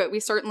ways to do it. We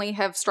certainly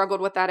have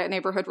struggled with that at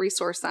Neighborhood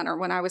Resource Center.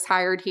 When I was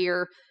hired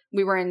here,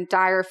 we were in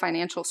dire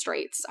financial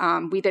straits.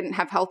 We didn't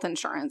have health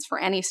insurance for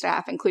any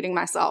staff, including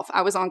myself.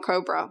 I was on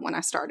COBRA when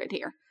I started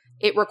here.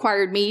 It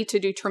required me to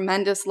do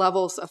tremendous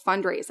levels of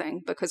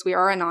fundraising because we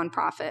are a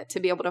nonprofit to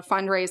be able to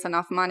fundraise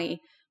enough money.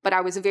 But I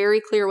was very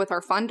clear with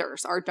our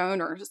funders, our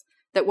donors,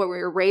 that what we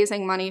were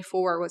raising money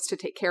for was to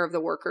take care of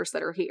the workers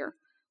that are here,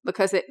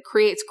 because it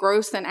creates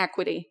growth and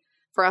equity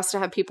for us to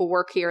have people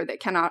work here that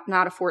cannot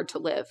not afford to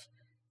live,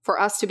 for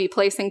us to be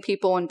placing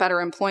people in better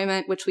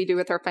employment, which we do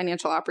with our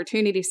Financial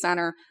Opportunity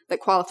Center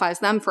that qualifies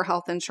them for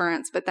health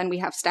insurance, but then we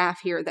have staff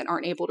here that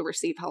aren't able to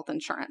receive health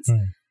insurance.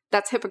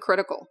 That's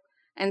hypocritical.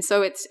 And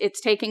so it's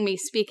taking me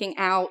speaking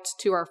out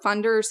to our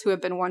funders who have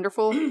been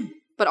wonderful,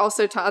 but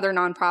also to other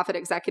nonprofit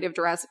executive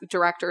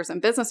directors and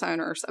business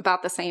owners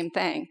about the same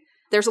thing.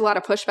 There's a lot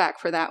of pushback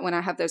for that when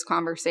I have those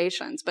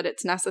conversations, but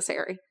it's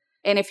necessary.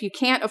 And if you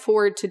can't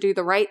afford to do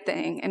the right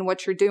thing and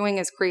what you're doing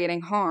is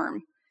creating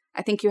harm,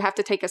 I think you have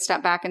to take a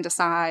step back and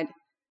decide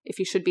if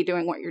you should be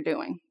doing what you're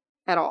doing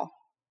at all.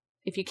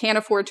 If you can't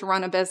afford to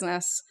run a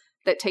business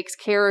that takes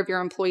care of your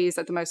employees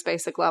at the most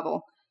basic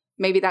level,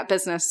 maybe that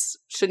business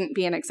shouldn't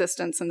be in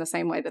existence in the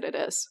same way that it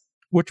is.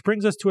 Which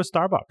brings us to a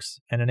Starbucks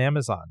and an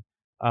Amazon.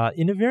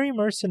 In a very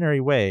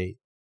mercenary way,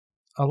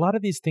 a lot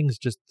of these things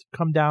just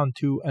come down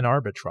to an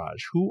arbitrage.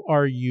 Who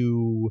are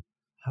you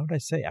how would I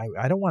say?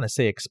 I don't want to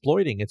say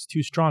exploiting. It's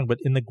too strong. But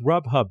in the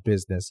Grubhub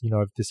business,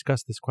 I've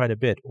discussed this quite a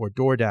bit, or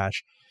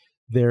DoorDash,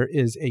 there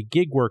is a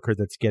gig worker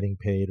that's getting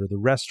paid, or the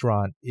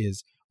restaurant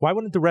is. Why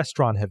wouldn't the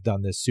restaurant have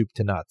done this soup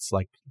to nuts,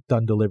 like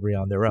done delivery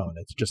on their own?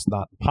 It's just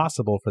not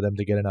possible for them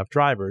to get enough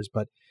drivers,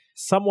 but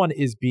someone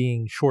is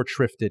being short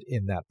shrifted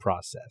in that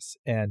process.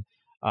 And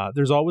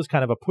there's always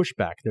kind of a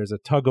pushback. There's a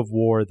tug of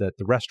war that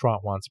the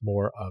restaurant wants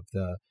more of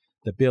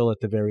the bill at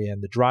the very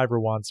end. The driver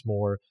wants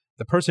more.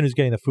 The person who's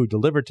getting the food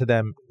delivered to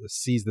them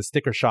sees the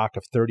sticker shock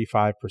of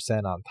 35%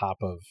 on top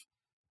of,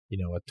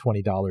 a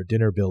 $20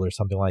 dinner bill or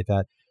something like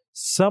that.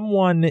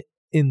 Someone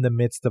in the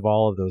midst of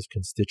all of those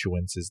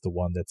constituents is the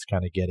one that's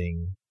kind of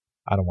getting,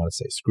 I don't want to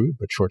say screwed,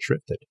 but short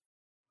shrifted.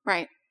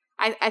 Right.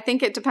 I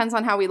think it depends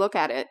on how we look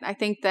at it. I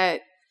think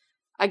that,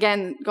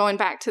 again, going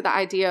back to the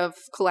idea of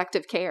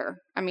collective care,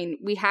 I mean,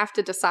 we have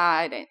to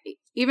decide,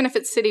 even if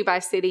it's city by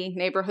city,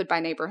 neighborhood by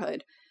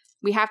neighborhood,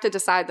 we have to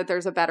decide that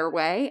there's a better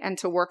way and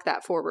to work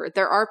that forward.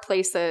 There are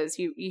places,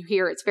 you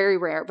hear it's very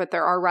rare, but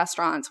there are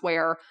restaurants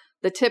where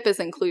the tip is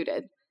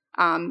included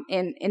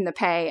in the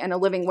pay and a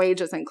living wage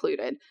is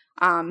included.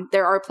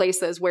 There are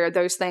places where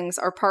those things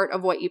are part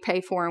of what you pay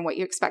for and what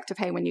you expect to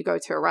pay when you go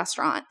to a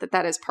restaurant,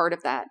 that is part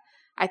of that.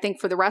 I think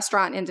for the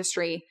restaurant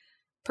industry,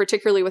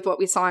 particularly with what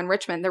we saw in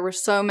Richmond, there were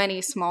so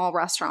many small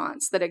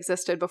restaurants that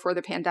existed before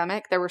the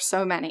pandemic. There were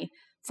so many,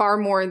 far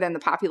more than the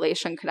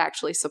population could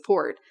actually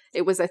support.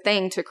 It was a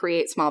thing to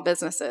create small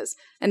businesses.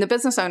 And the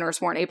business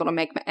owners weren't able to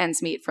make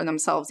ends meet for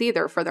themselves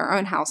either, for their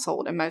own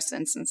household in most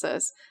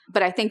instances.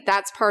 But I think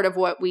that's part of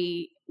what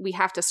we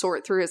have to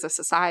sort through as a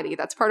society.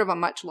 That's part of a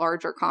much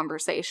larger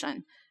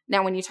conversation.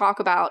 Now, when you talk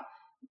about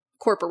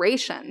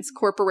corporations,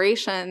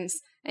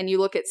 and you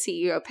look at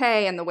CEO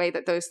pay and the way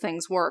that those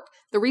things work,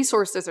 the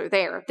resources are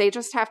there. They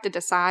just have to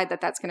decide that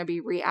that's going to be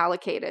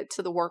reallocated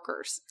to the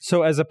workers.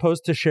 So as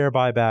opposed to share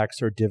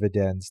buybacks or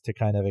dividends, to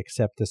kind of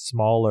accept a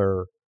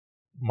smaller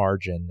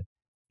margin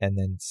and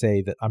then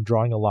say that I'm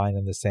drawing a line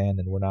in the sand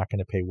and we're not going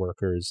to pay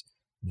workers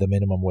the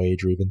minimum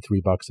wage or even $3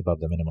 above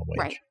the minimum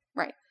wage.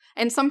 Right.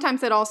 And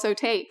sometimes it also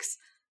takes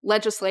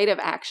legislative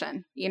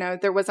action.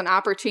 There was an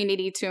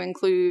opportunity to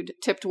include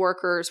tipped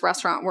workers,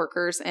 restaurant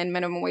workers, and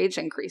minimum wage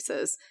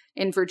increases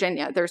in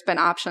Virginia. There's been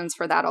options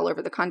for that all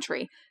over the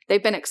country.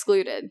 They've been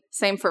excluded.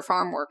 Same for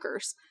farm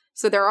workers.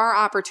 So there are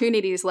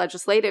opportunities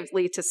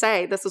legislatively to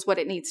say this is what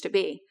it needs to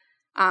be.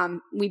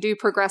 We do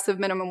progressive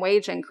minimum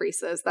wage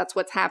increases. That's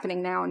what's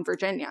happening now in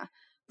Virginia.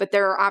 But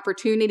there are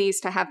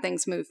opportunities to have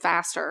things move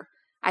faster.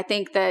 I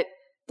think that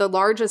the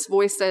largest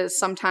voices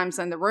sometimes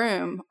in the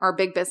room are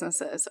big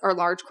businesses or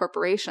large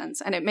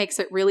corporations, and it makes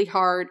it really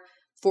hard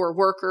for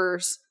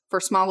workers, for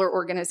smaller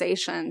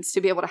organizations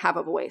to be able to have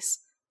a voice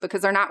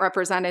because they're not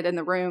represented in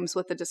the rooms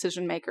with the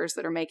decision makers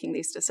that are making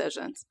these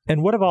decisions.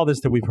 And what of all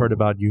this that we've heard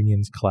about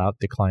unions' clout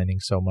declining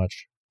so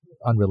much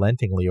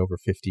unrelentingly over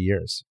 50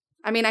 years?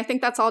 I mean, I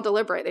think that's all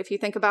deliberate. If you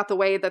think about the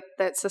way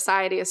that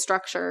society is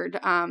structured,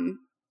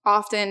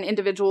 often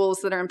individuals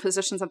that are in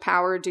positions of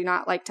power do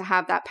not like to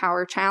have that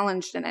power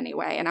challenged in any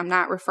way. And I'm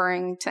not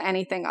referring to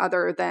anything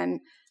other than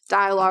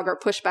dialogue or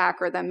pushback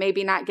or them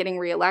maybe not getting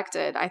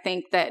reelected. I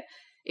think that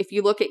if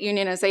you look at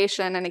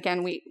unionization, and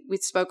again, we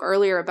spoke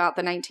earlier about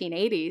the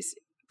 1980s,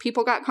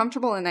 people got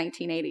comfortable in the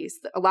 1980s.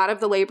 A lot of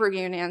the labor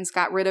unions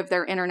got rid of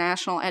their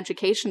international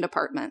education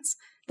departments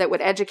that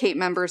would educate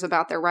members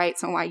about their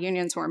rights and why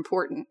unions were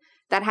important.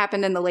 That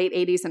happened in the late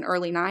 80s and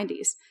early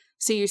 90s.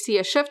 So you see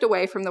a shift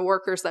away from the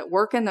workers that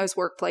work in those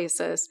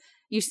workplaces.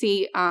 You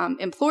see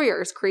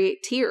employers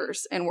create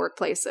tiers in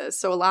workplaces.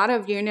 So a lot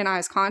of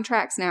unionized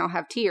contracts now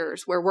have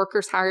tiers where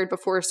workers hired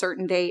before a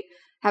certain date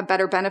have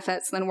better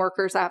benefits than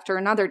workers after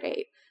another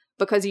date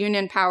because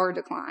union power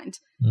declined.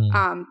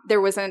 There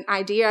was an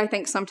idea, I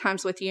think,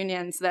 sometimes with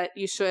unions that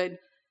you should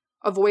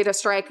avoid a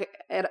strike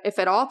if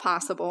at all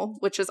possible,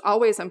 which is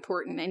always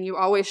important. And you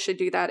always should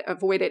do that,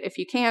 avoid it if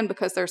you can,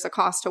 because there's a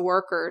cost to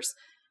workers.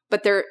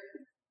 But they're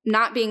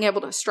not being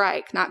able to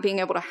strike, not being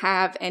able to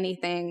have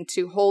anything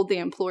to hold the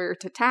employer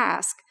to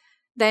task,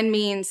 then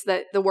means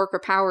that the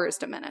worker power is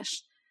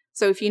diminished.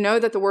 So if you know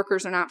that the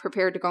workers are not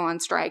prepared to go on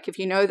strike, if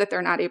you know that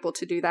they're not able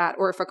to do that,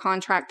 or if a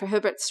contract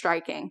prohibits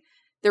striking,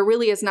 there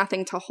really is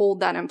nothing to hold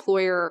that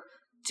employer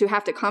to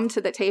have to come to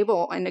the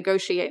table and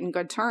negotiate in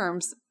good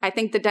terms. I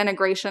think the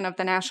denigration of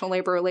the National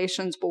Labor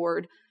Relations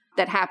Board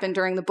that happened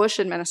during the Bush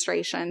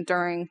administration,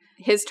 during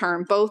his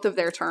term, both of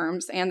their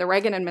terms, and the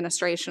Reagan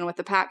administration with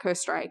the PATCO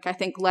strike, I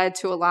think led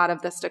to a lot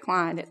of this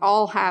decline. It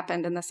all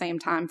happened in the same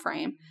time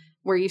frame,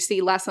 where you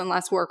see less and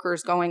less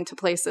workers going to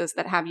places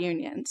that have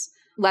unions,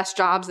 less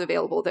jobs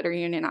available that are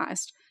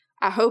unionized.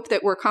 I hope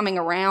that we're coming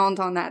around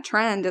on that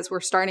trend as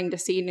we're starting to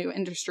see new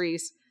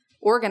industries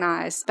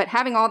organize. But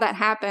having all that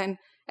happen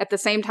at the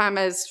same time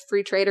as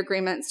free trade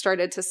agreements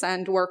started to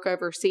send work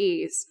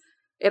overseas,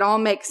 it all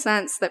makes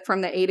sense that from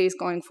the 80s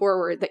going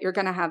forward that you're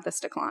going to have this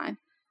decline.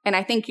 And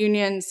I think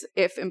unions,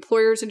 if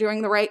employers are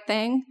doing the right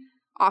thing,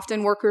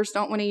 often workers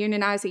don't want to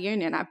unionize a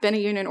union. I've been a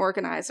union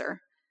organizer.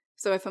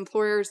 So if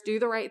employers do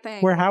the right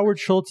thing. Where Howard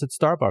Schultz at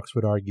Starbucks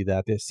would argue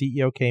that the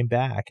CEO came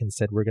back and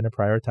said, we're going to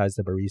prioritize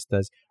the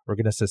baristas. We're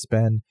going to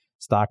suspend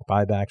stock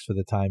buybacks for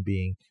the time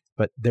being.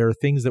 But there are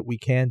things that we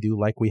can do,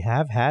 like we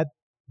have had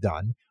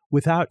done,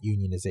 without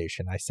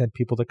unionization. I sent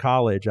people to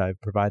college.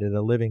 I've provided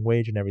a living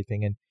wage and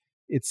everything. And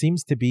it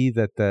seems to be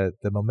that the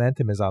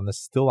momentum is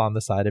still on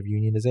the side of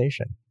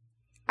unionization.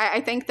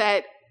 I think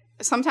that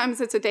sometimes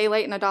it's a day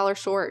late and a dollar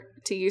short,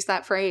 to use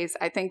that phrase.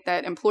 I think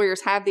that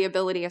employers have the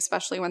ability,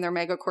 especially when they're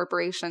mega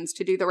corporations,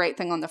 to do the right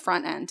thing on the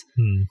front end,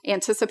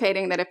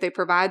 anticipating that if they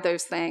provide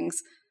those things,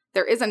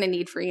 there isn't a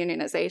need for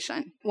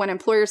unionization. When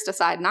employers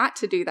decide not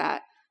to do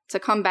that, to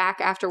come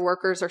back after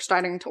workers are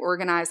starting to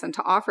organize and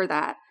to offer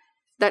that,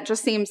 that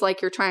just seems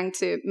like you're trying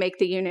to make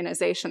the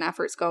unionization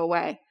efforts go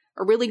away.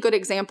 A really good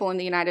example in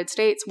the United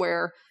States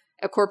where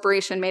a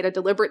corporation made a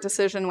deliberate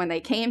decision when they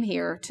came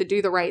here to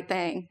do the right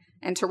thing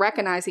and to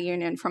recognize a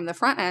union from the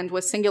front end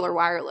was Singular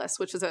Wireless,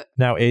 which is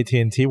now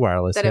AT&T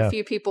Wireless that a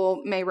few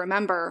people may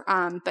remember.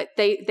 But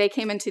they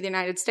came into the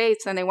United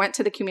States and they went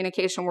to the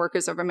Communication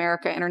Workers of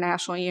America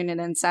International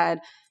Union and said,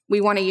 we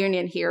want a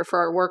union here for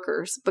our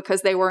workers,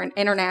 because they were an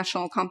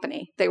international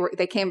company.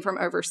 They came from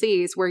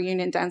overseas where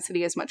union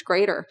density is much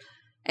greater.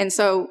 And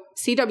so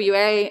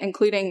CWA,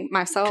 including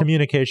myself,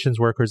 Communications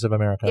Workers of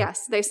America.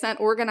 Yes, they sent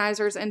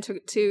organizers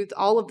into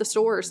all of the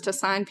stores to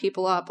sign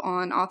people up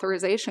on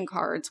authorization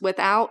cards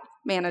without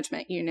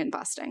management union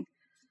busting.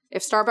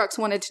 If Starbucks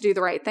wanted to do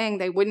the right thing,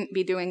 they wouldn't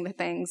be doing the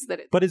things that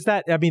But is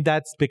that, I mean,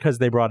 that's because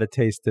they brought a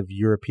taste of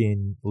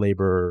European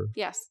labor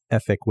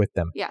ethic with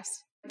them. Yes.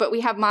 But we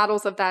have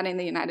models of that in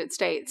the United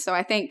States. So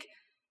I think,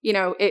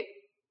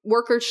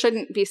 workers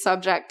shouldn't be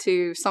subject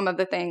to some of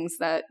the things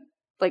that,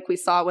 like we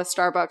saw with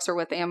Starbucks or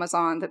with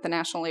Amazon, that the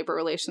National Labor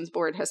Relations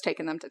Board has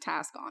taken them to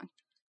task on.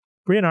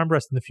 Brian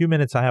Armbrust, in the few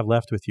minutes I have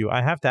left with you,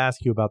 I have to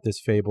ask you about this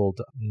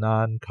fabled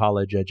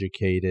non-college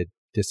educated,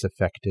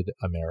 disaffected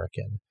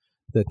American.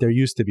 That there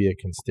used to be a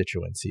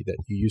constituency, that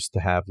you used to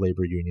have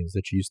labor unions,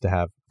 that you used to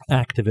have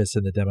activists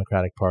in the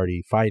Democratic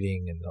Party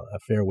fighting and a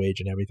fair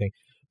wage and everything.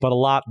 But a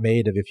lot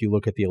made of, if you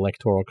look at the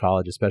Electoral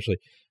College, especially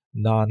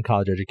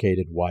non-college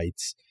educated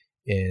whites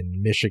in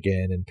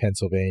Michigan and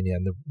Pennsylvania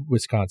and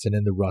Wisconsin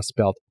and the Rust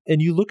Belt.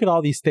 And you look at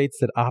all these states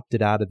that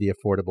opted out of the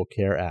Affordable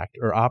Care Act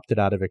or opted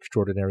out of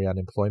extraordinary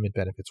unemployment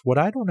benefits. What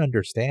I don't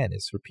understand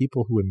is for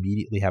people who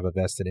immediately have a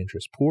vested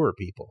interest, poorer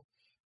people,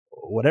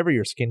 whatever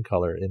your skin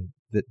color, and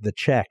the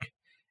check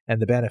and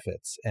the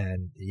benefits.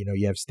 And,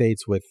 you have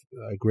states with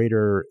a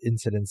greater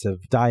incidence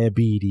of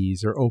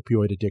diabetes or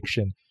opioid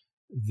addiction,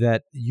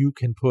 that you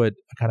can put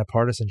a kind of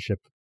partisanship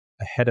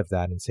ahead of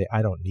that and say,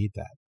 I don't need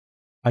that.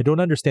 I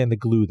don't understand the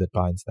glue that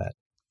binds that.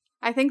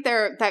 I think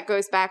that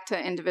goes back to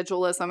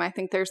individualism. I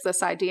think there's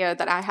this idea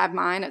that I have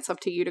mine, it's up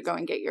to you to go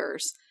and get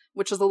yours,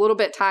 which is a little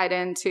bit tied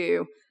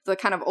into the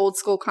kind of old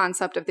school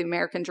concept of the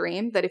American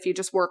dream, that if you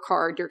just work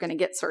hard, you're going to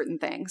get certain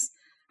things.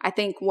 I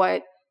think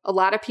what a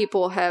lot of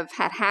people have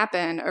had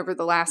happen over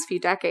the last few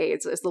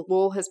decades is the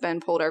wool has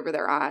been pulled over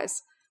their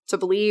eyes to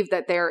believe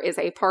that there is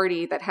a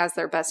party that has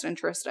their best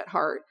interest at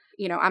heart.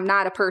 I'm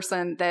not a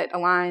person that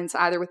aligns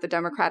either with the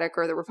Democratic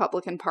or the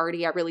Republican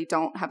Party. I really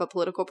don't have a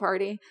political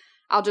party.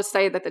 I'll just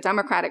say that the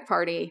Democratic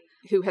Party,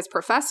 who has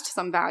professed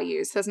some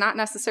values, has not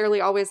necessarily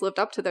always lived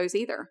up to those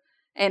either.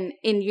 And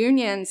in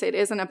unions, it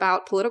isn't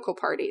about political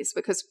parties,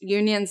 because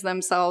unions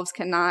themselves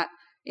cannot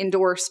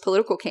endorse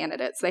political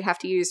candidates. They have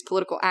to use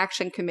political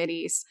action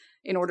committees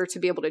in order to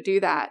be able to do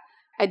that.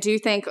 I do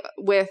think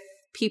with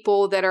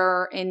people that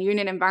are in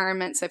union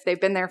environments, if they've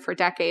been there for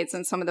decades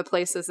in some of the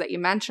places that you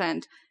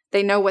mentioned,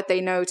 they know what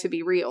they know to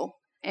be real.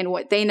 And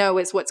what they know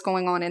is what's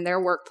going on in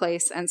their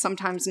workplace, and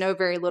sometimes know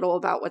very little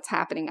about what's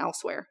happening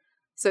elsewhere.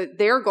 So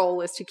their goal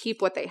is to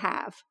keep what they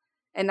have.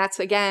 And that's,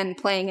 again,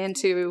 playing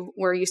into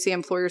where you see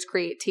employers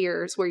create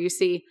tiers, where you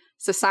see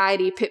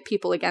society pit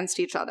people against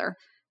each other,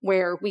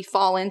 where we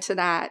fall into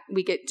that.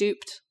 We get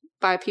duped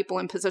by people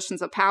in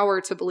positions of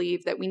power to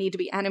believe that we need to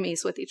be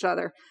enemies with each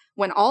other,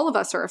 when all of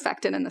us are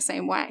affected in the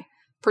same way.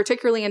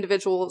 Particularly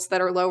individuals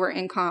that are lower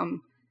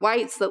income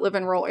whites that live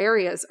in rural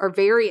areas are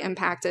very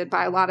impacted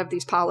by a lot of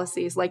these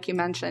policies, like you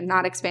mentioned,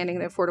 not expanding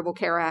the Affordable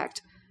Care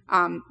Act.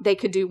 They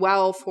could do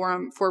well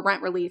for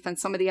rent relief and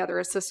some of the other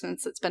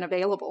assistance that's been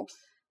available.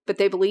 But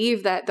they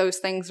believe that those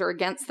things are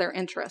against their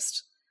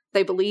interest.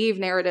 They believe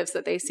narratives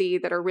that they see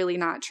that are really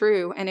not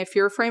true. And if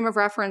your frame of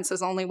reference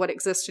is only what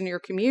exists in your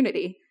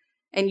community,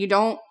 and you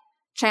don't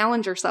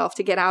challenge yourself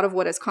to get out of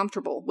what is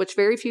comfortable, which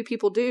very few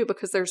people do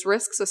because there's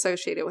risks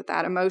associated with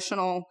that,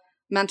 emotional,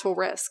 mental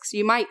risks.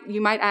 You might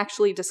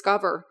actually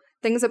discover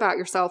things about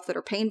yourself that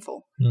are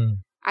painful.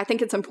 I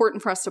think it's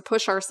important for us to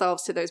push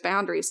ourselves to those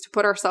boundaries, to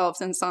put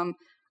ourselves in some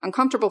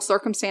uncomfortable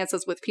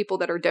circumstances with people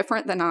that are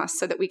different than us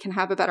so that we can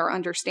have a better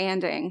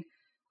understanding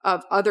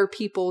of other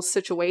people's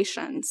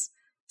situations,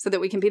 so that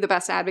we can be the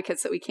best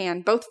advocates that we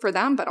can, both for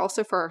them, but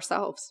also for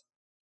ourselves.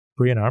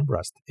 Brian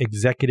Armbrust,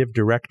 Executive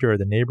Director of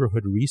the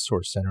Neighborhood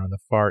Resource Center on the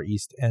far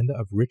east end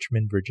of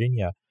Richmond,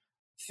 Virginia.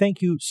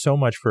 Thank you so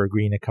much for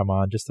agreeing to come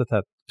on. Just at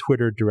that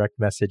Twitter direct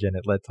message, and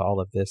it led to all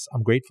of this.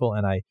 I'm grateful,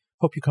 and I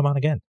Hope you come on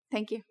again.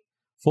 Thank you.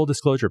 Full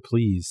disclosure,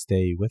 please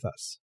stay with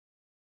us.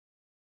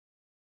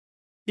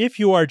 If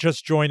you are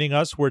just joining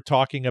us, we're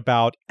talking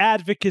about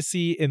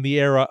advocacy in the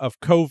era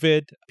of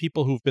COVID,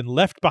 people who've been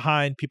left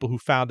behind, people who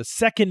found a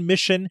second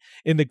mission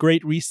in the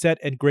Great Reset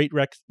and Great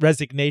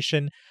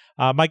Resignation.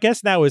 My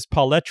guest now is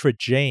Pauletra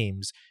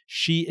James.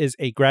 She is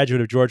a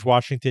graduate of George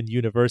Washington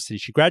University.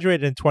 She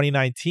graduated in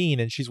 2019,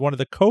 and she's one of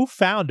the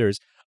co-founders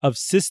of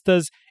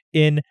Sistas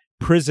in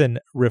Prison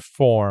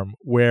Reform,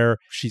 where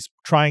she's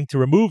trying to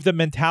remove the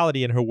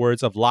mentality, in her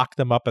words, of lock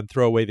them up and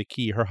throw away the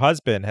key. Her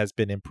husband has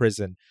been in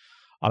prison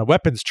on a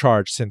weapons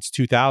charge since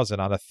 2000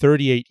 on a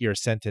 38-year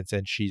sentence,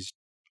 and she's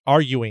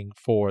arguing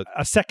for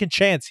a second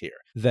chance here,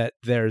 that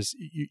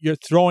you're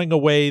throwing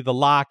away the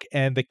lock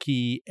and the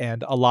key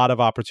and a lot of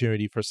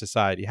opportunity for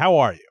society. How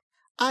are you?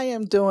 I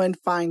am doing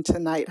fine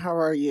tonight. How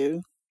are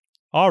you?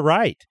 All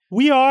right.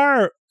 We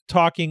are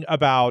talking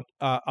about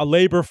a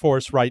labor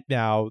force right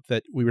now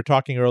that we were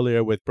talking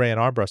earlier with Brian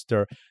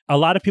Armbruster. A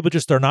lot of people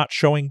just are not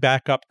showing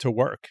back up to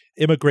work.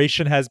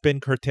 Immigration has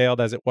been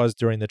curtailed as it was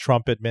during the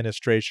Trump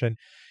administration.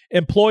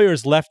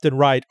 Employers left and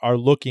right are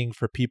looking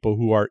for people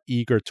who are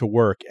eager to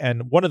work.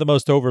 And one of the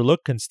most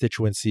overlooked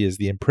constituency is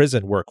the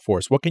imprisoned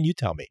workforce. What can you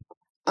tell me?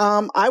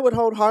 I would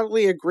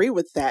wholeheartedly agree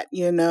with that.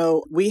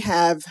 We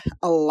have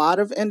a lot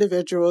of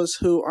individuals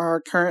who are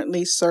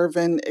currently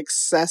serving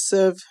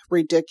excessive,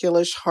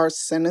 ridiculous, harsh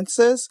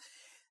sentences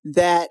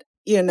that,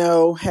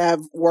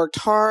 have worked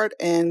hard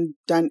and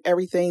done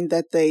everything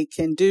that they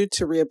can do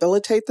to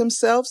rehabilitate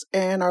themselves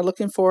and are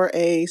looking for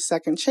a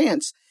second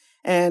chance.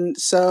 And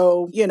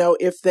so,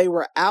 if they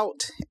were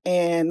out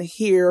and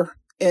here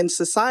in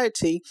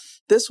society,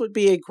 this would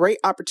be a great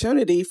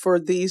opportunity for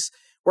these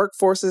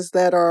workforces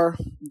that are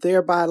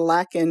thereby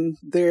lacking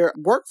their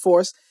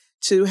workforce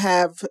to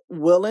have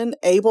willing,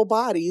 able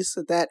bodies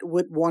that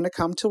would want to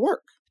come to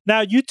work.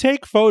 Now, you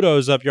take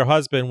photos of your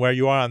husband where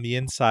you are on the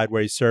inside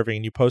where he's serving,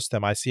 and you post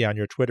them, I see, on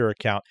your Twitter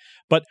account.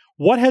 But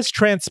what has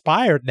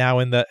transpired now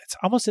it's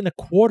almost in a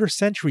quarter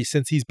century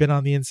since he's been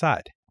on the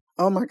inside?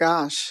 Oh my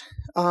gosh.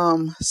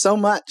 So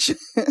much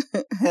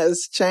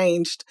has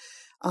changed.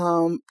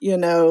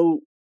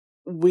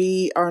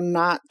 We are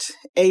not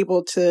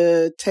able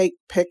to take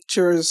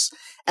pictures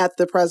at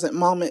the present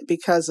moment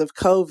because of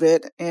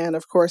COVID. And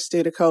of course,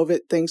 due to COVID,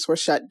 things were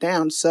shut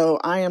down. So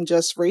I am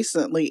just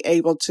recently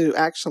able to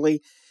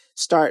actually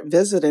start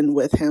visiting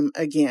with him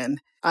again.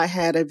 I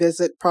had a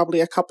visit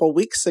probably a couple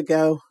weeks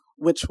ago,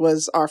 which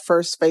was our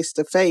first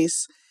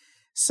face-to-face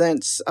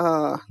since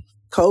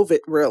COVID,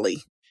 really.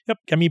 Yep.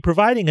 I mean,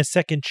 providing a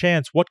second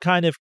chance, what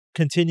kind of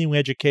continuing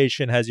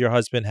education has your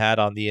husband had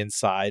on the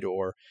inside,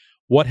 or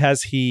what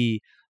has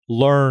he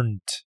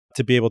learned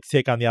to be able to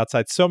take on the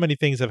outside? So many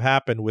things have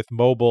happened with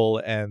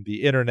mobile and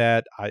the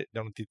internet. I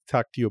don't need to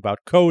talk to you about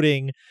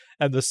coding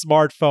and the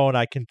smartphone.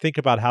 I can think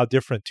about how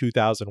different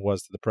 2000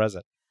 was to the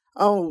present.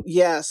 Oh,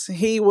 yes.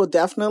 He will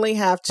definitely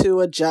have to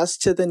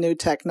adjust to the new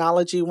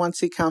technology once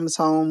he comes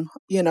home.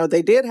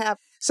 They did have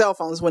cell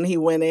phones when he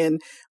went in,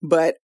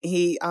 but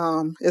he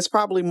is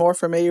probably more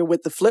familiar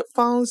with the flip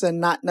phones and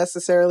not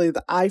necessarily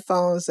the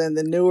iPhones and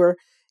the newer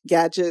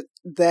gadget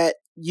that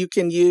you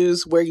can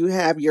use where you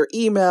have your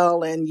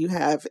email and you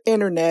have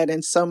internet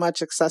and so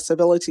much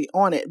accessibility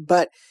on it.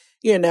 But,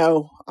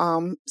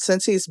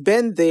 since he's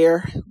been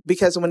there,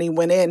 because when he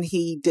went in,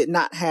 he did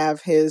not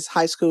have his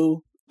high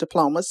school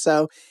diploma.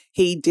 So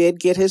he did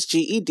get his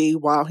GED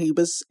while he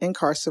was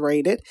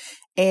incarcerated.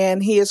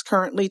 And he is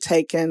currently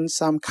taking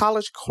some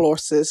college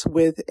courses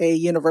with a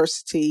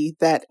university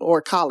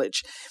or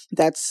college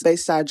that's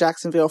based out of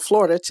Jacksonville,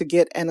 Florida, to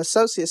get an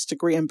associate's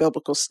degree in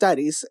biblical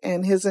studies.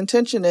 And his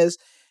intention is,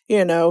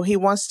 he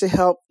wants to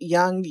help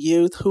young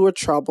youth who are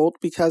troubled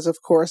because,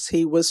 of course,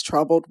 he was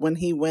troubled when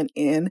he went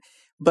in,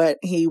 but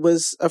he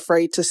was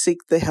afraid to seek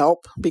the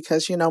help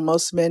because,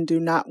 most men do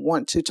not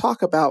want to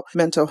talk about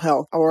mental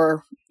health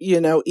or,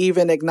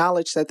 even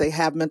acknowledge that they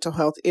have mental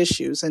health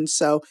issues. And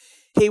so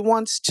he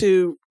wants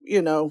to,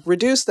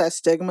 reduce that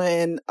stigma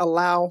and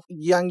allow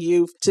young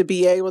youth to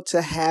be able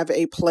to have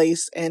a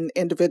place and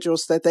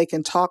individuals that they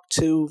can talk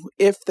to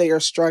if they are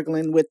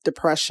struggling with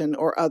depression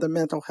or other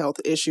mental health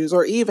issues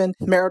or even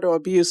marital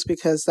abuse,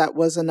 because that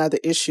was another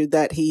issue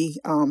that he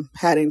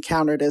had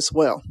encountered as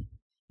well.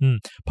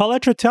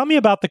 Pauletra, tell me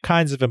about the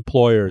kinds of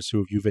employers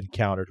who you've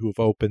encountered who have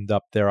opened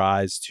up their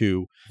eyes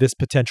to this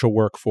potential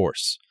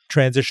workforce,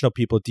 transitional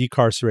people,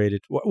 decarcerated.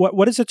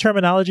 What is the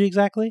terminology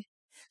exactly?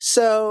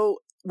 So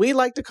we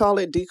like to call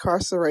it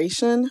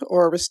decarceration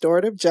or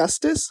restorative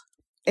justice.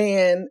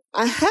 And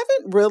I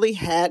haven't really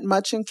had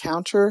much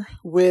encounter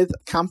with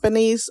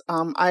companies.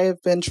 I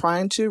have been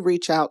trying to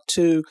reach out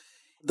to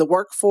the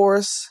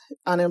workforce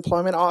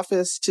unemployment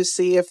office to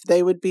see if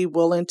they would be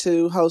willing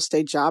to host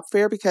a job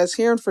fair, because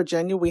here in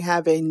Virginia, we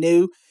have a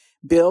new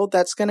bill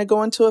that's going to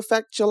go into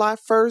effect July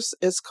 1st.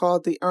 It's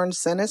called the Earned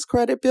Sentence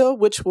Credit Bill,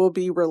 which will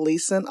be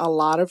releasing a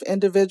lot of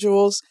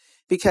individuals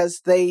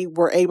because they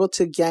were able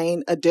to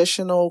gain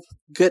additional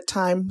good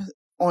time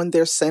on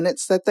their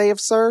sentence that they have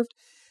served.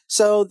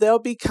 So they'll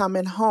be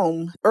coming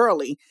home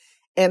early.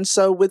 And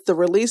so with the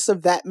release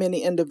of that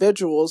many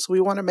individuals, we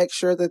want to make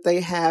sure that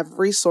they have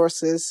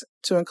resources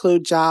to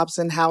include jobs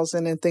and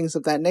housing and things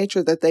of that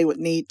nature that they would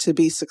need to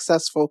be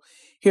successful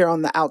here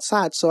on the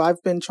outside. So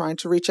I've been trying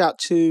to reach out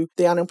to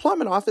the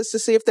unemployment office to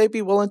see if they'd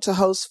be willing to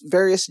host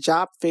various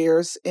job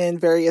fairs in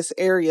various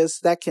areas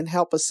that can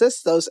help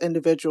assist those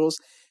individuals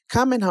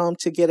coming home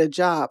to get a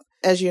job.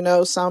 As you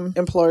know, some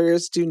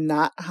employers do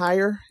not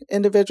hire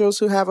individuals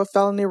who have a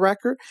felony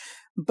record,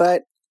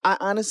 but I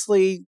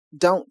honestly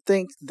don't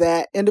think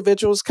that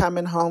individuals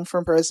coming home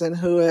from prison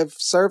who have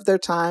served their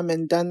time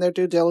and done their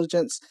due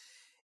diligence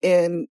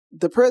in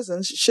the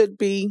prisons should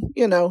be,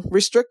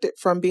 restricted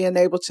from being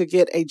able to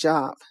get a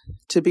job,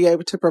 to be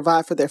able to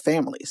provide for their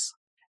families.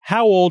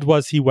 How old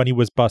was he when he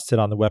was busted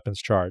on the weapons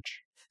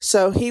charge?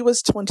 So he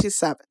was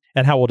 27.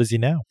 And how old is he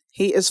now?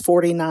 He is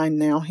 49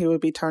 now. He will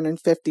be turning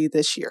 50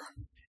 this year.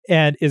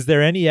 And is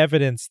there any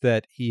evidence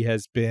that he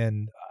has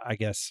been,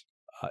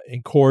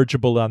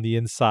 incorrigible on the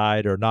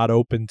inside or not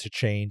open to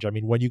change? I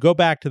mean, when you go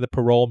back to the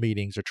parole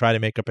meetings or try to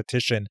make a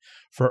petition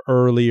for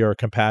early or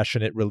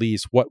compassionate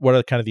release, what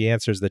are kind of the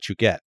answers that you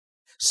get?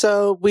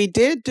 So we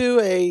did do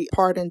a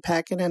pardon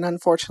packet, and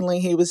unfortunately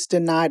he was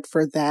denied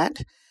for that.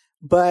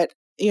 But,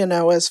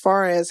 as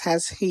far as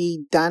has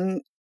he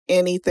done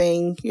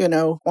anything,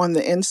 on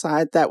the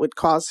inside that would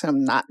cause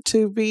him not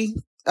to be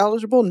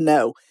eligible?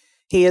 No.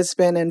 He has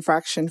been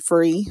infraction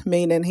free,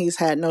 meaning he's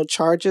had no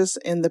charges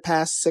in the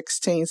past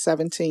 16,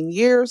 17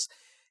 years.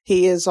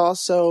 He has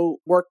also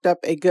worked up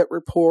a good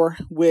rapport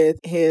with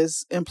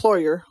his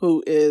employer,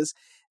 who is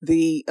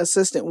the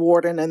assistant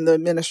warden in the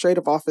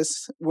administrative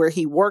office where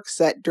he works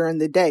at during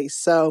the day.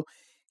 So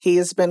he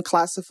has been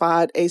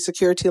classified a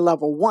security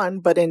level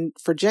 1, but in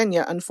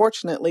Virginia,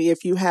 unfortunately,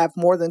 if you have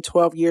more than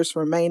 12 years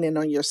remaining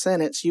on your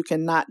sentence, you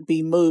cannot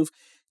be moved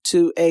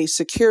to a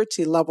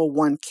security level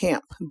 1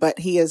 camp. But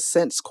he has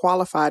since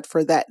qualified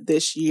for that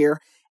this year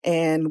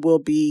and will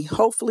be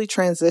hopefully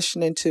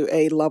transitioning to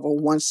a level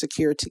 1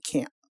 security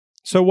camp.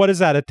 So what is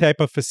that, a type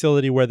of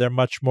facility where they're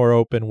much more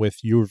open with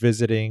you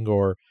visiting,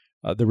 or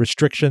the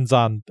restrictions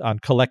on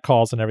collect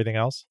calls and everything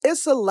else?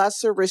 It's a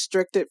lesser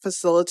restricted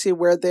facility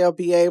where they'll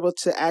be able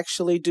to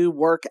actually do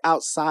work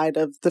outside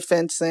of the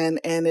fencing.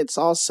 And it's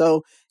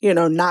also,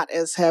 not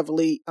as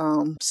heavily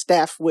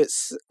staffed with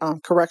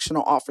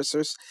correctional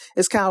officers.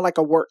 It's kind of like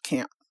a work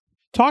camp.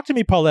 Talk to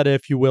me, Pauletta,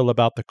 if you will,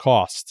 about the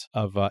cost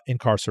of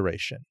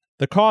incarceration,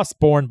 the cost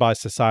borne by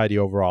society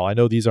overall. I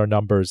know these are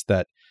numbers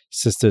that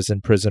Sisters in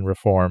Prison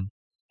Reform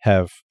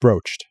have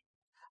broached.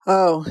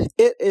 Oh,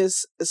 it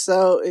is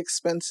so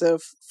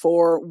expensive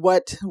for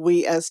what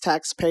we as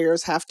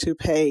taxpayers have to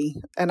pay.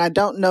 And I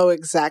don't know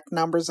exact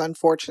numbers,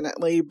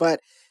 unfortunately, but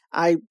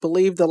I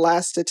believe the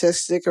last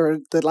statistic or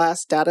the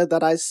last data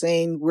that I've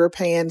seen, we're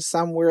paying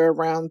somewhere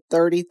around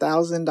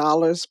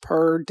 $30,000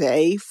 per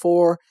day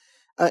for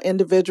an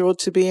individual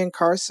to be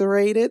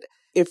incarcerated.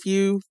 If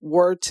you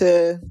were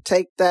to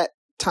take that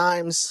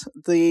times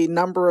the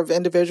number of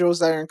individuals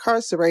that are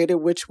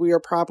incarcerated, which we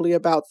are probably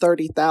about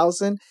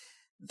 30,000,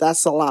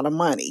 that's a lot of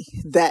money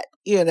that,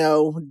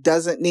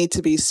 doesn't need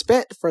to be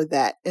spent for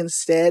that.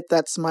 Instead,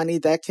 that's money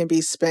that can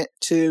be spent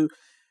to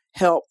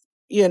help,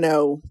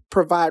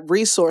 provide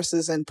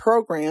resources and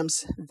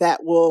programs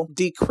that will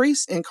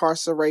decrease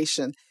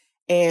incarceration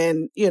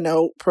and,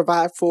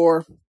 provide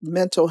for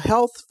mental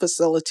health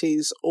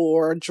facilities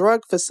or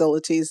drug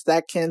facilities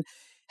that can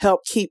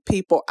help keep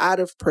people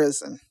out of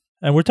prison.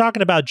 And we're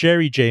talking about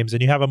Jerry James,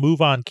 and you have a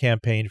Move On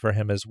campaign for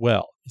him as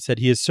well. He said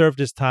he has served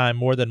his time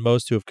more than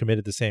most who have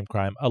committed the same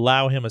crime.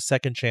 Allow him a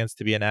second chance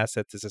to be an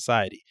asset to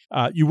society.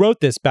 You wrote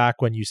this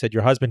back when you said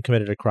your husband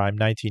committed a crime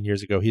 19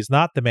 years ago. He's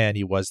not the man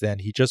he was then.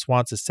 He just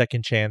wants a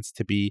second chance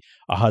to be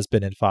a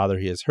husband and father.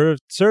 He has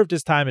served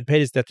his time and paid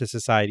his debt to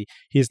society.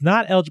 He is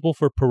not eligible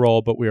for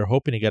parole, but we are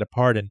hoping to get a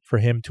pardon for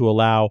him to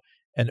allow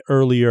an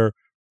earlier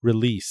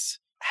release.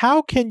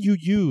 How can you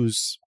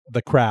use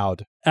the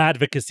crowd,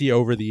 advocacy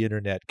over the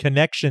internet,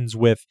 connections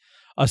with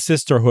a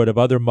sisterhood of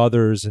other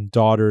mothers and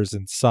daughters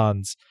and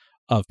sons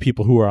of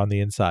people who are on the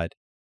inside?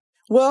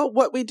 Well,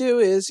 what we do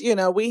is,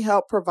 we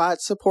help provide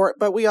support,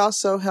 but we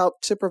also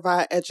help to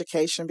provide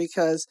education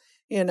because,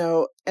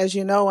 as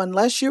you know,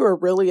 unless you are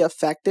really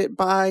affected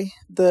by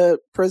the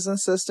prison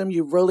system,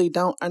 you really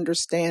don't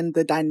understand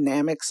the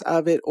dynamics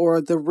of it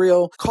or the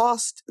real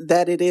cost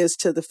that it is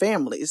to the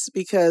families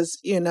because,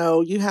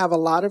 you have a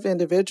lot of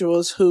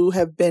individuals who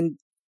have been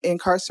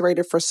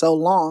incarcerated for so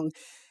long.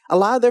 A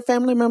lot of their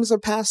family members are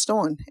passed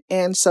on,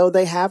 and so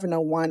they have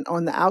no one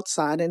on the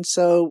outside. And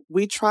so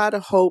we try to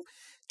hope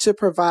to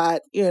provide,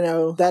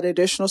 that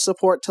additional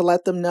support to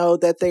let them know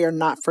that they are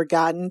not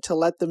forgotten, to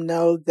let them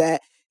know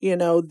that,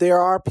 there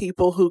are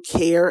people who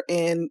care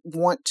and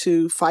want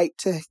to fight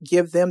to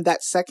give them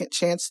that second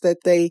chance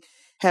that they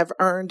have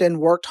earned and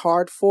worked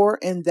hard for,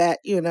 and that,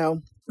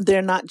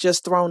 they're not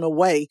just thrown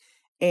away.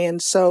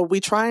 And so we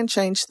try and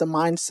change the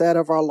mindset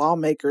of our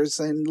lawmakers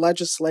and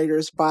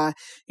legislators by,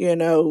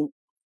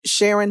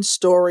 sharing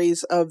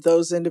stories of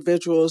those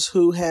individuals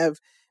who have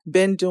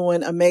been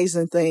doing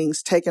amazing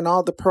things, taking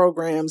all the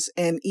programs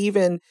and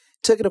even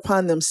took it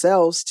upon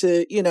themselves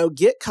to,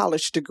 get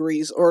college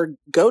degrees or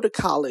go to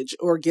college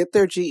or get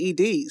their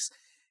GEDs,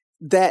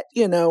 that,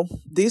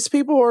 these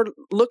people are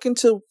looking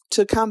to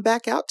come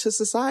back out to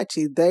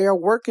society. They are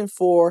working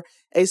for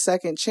a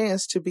second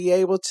chance to be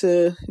able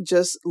to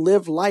just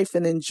live life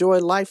and enjoy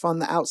life on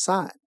the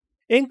outside.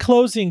 In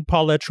closing,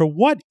 Pauletra,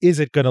 what is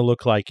it going to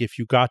look like if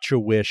you got your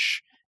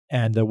wish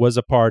and there was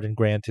a pardon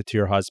granted to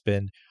your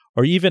husband,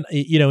 or even,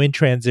 in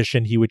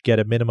transition, he would get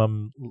a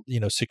minimum,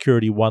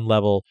 security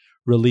 1-level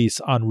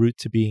release en route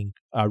to being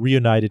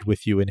reunited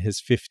with you in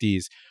his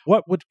 50s?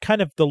 What would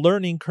kind of the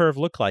learning curve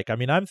look like? I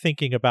mean, I'm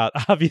thinking about,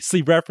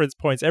 obviously, reference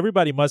points.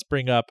 Everybody must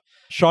bring up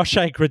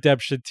Shawshank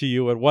Redemption to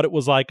you and what it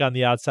was like on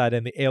the outside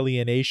and the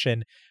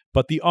alienation.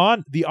 But the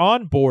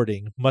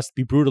onboarding must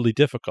be brutally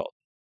difficult.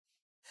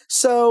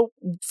 So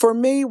for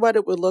me, what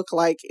it would look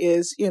like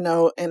is,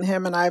 and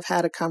him and I have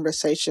had a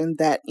conversation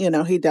that,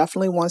 he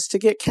definitely wants to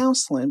get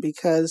counseling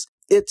because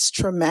it's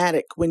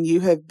traumatic when you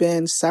have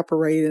been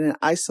separated and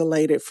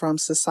isolated from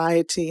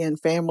society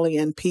and family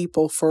and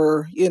people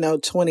for,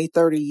 20,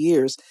 30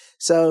 years.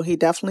 So he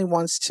definitely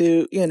wants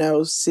to,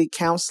 seek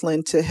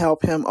counseling to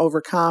help him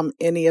overcome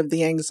any of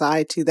the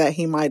anxiety that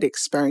he might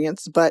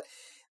experience. But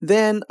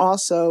then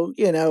also,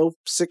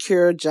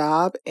 secure a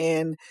job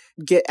and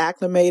get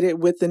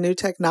acclimated with the new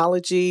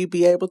technology,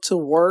 be able to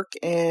work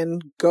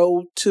and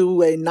go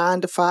to a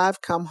 9 to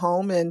 5, come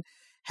home and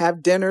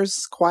have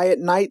dinners, quiet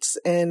nights,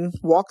 and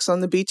walks on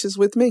the beaches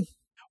with me.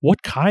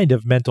 What kind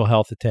of mental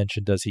health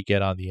attention does he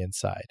get on the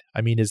inside?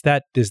 I mean, is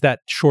that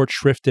short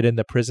shrifted in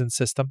the prison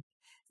system?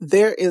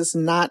 There is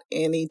not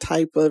any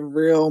type of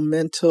real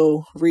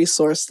mental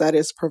resource that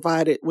is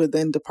provided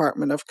within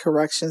Department of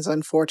Corrections,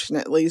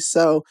 unfortunately.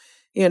 So,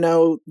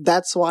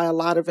 that's why a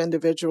lot of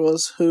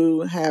individuals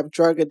who have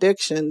drug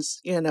addictions,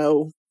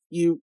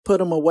 you put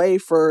them away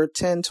for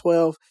 10,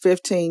 12,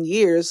 15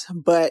 years,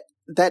 but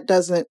that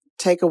doesn't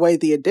take away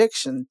the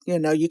addiction.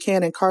 You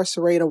can't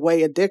incarcerate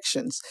away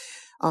addictions.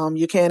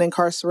 You can't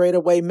incarcerate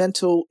away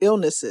mental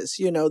illnesses.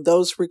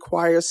 Those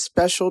require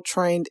special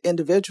trained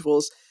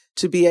individuals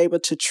to be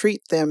able to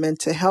treat them and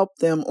to help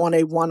them on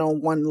a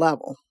one-on-one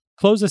level.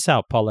 Close us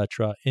out,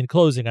 Pauletra. In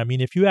closing, I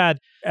mean, if you had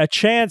a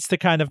chance to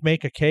kind of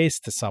make a case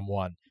to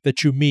someone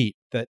that you meet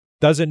that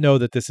doesn't know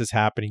that this is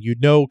happening, you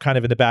know kind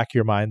of in the back of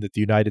your mind that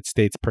the United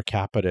States per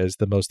capita is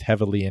the most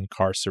heavily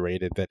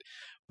incarcerated, that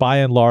by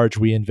and large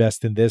we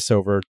invest in this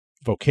over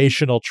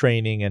vocational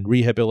training and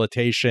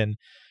rehabilitation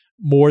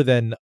more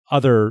than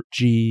other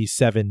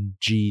G7,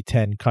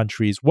 G10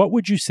 countries. What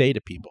would you say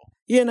to people?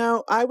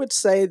 I would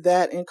say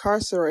that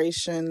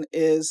incarceration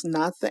is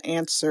not the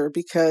answer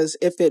because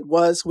if it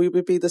was, we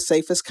would be the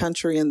safest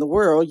country in the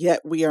world,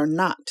 yet we are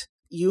not.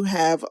 You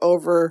have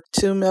over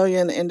 2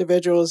 million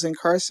individuals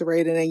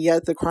incarcerated, and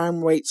yet the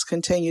crime rates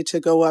continue to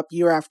go up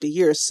year after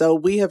year. So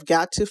we have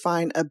got to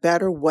find a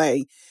better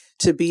way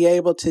to be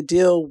able to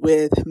deal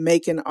with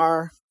making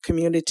our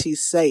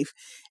communities safe.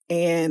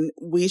 And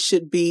we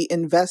should be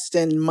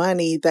investing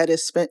money that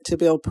is spent to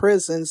build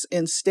prisons,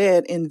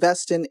 instead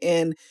investing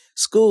in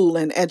school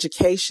and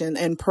education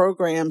and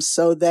programs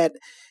so that,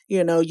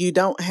 you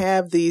don't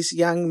have these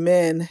young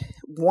men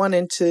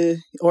wanting to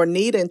or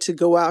needing to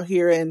go out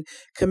here and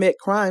commit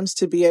crimes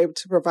to be able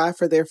to provide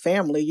for their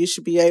family. You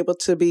should be able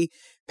to be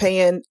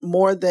paying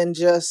more than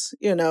just,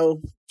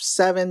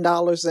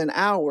 $7 an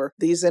hour.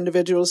 These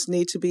individuals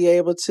need to be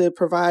able to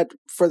provide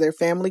for their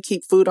family,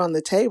 keep food on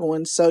the table.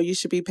 And so you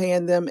should be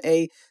paying them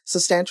a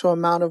substantial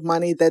amount of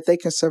money that they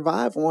can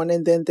survive on,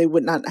 and then they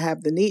would not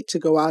have the need to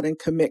go out and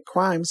commit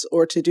crimes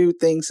or to do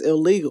things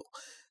illegal.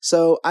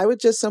 So I would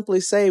just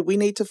simply say we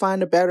need to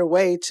find a better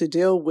way to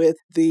deal with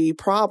the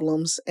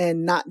problems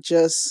and not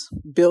just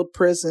build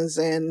prisons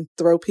and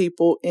throw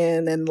people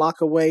in and lock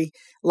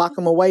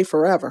them away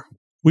forever.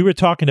 We were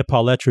talking to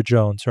Pauletra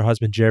Jones. Her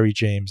husband, Jerry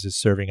James, is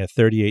serving a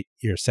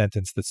 38-year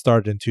sentence that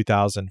started in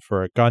 2000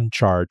 for a gun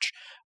charge.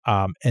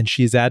 And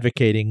she's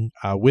advocating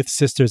with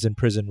Sisters in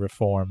Prison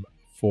Reform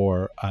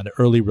for an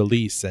early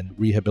release and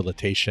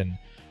rehabilitation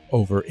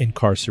over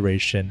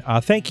incarceration.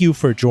 Thank you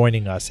for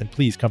joining us, and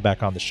please come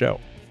back on the show.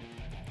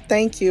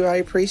 Thank you. I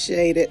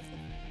appreciate it.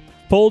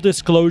 Full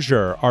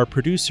disclosure, our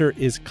producer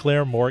is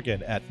Claire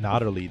Morgan at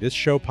Notterly. This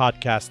show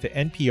podcasts to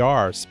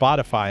NPR,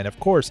 Spotify, and of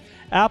course,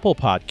 Apple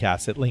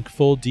Podcasts at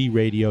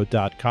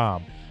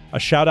linkfulldradio.com. A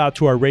shout out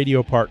to our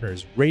radio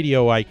partners,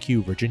 Radio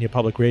IQ, Virginia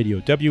Public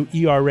Radio,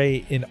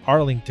 WERA in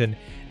Arlington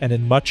and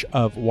in much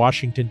of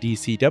Washington,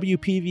 D.C.,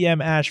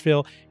 WPVM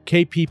Asheville,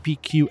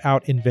 KPPQ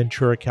out in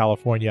Ventura,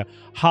 California.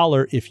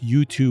 Holler if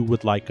you too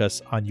would like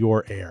us on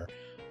your air.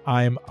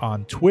 I'm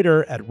on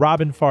Twitter at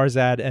Robin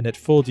Farzad and at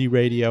Full D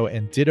Radio,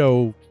 and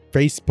ditto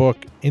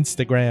Facebook,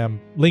 Instagram,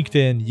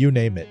 LinkedIn, you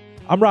name it.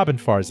 I'm Robin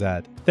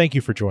Farzad. Thank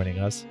you for joining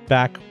us.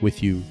 Back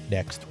with you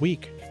next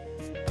week.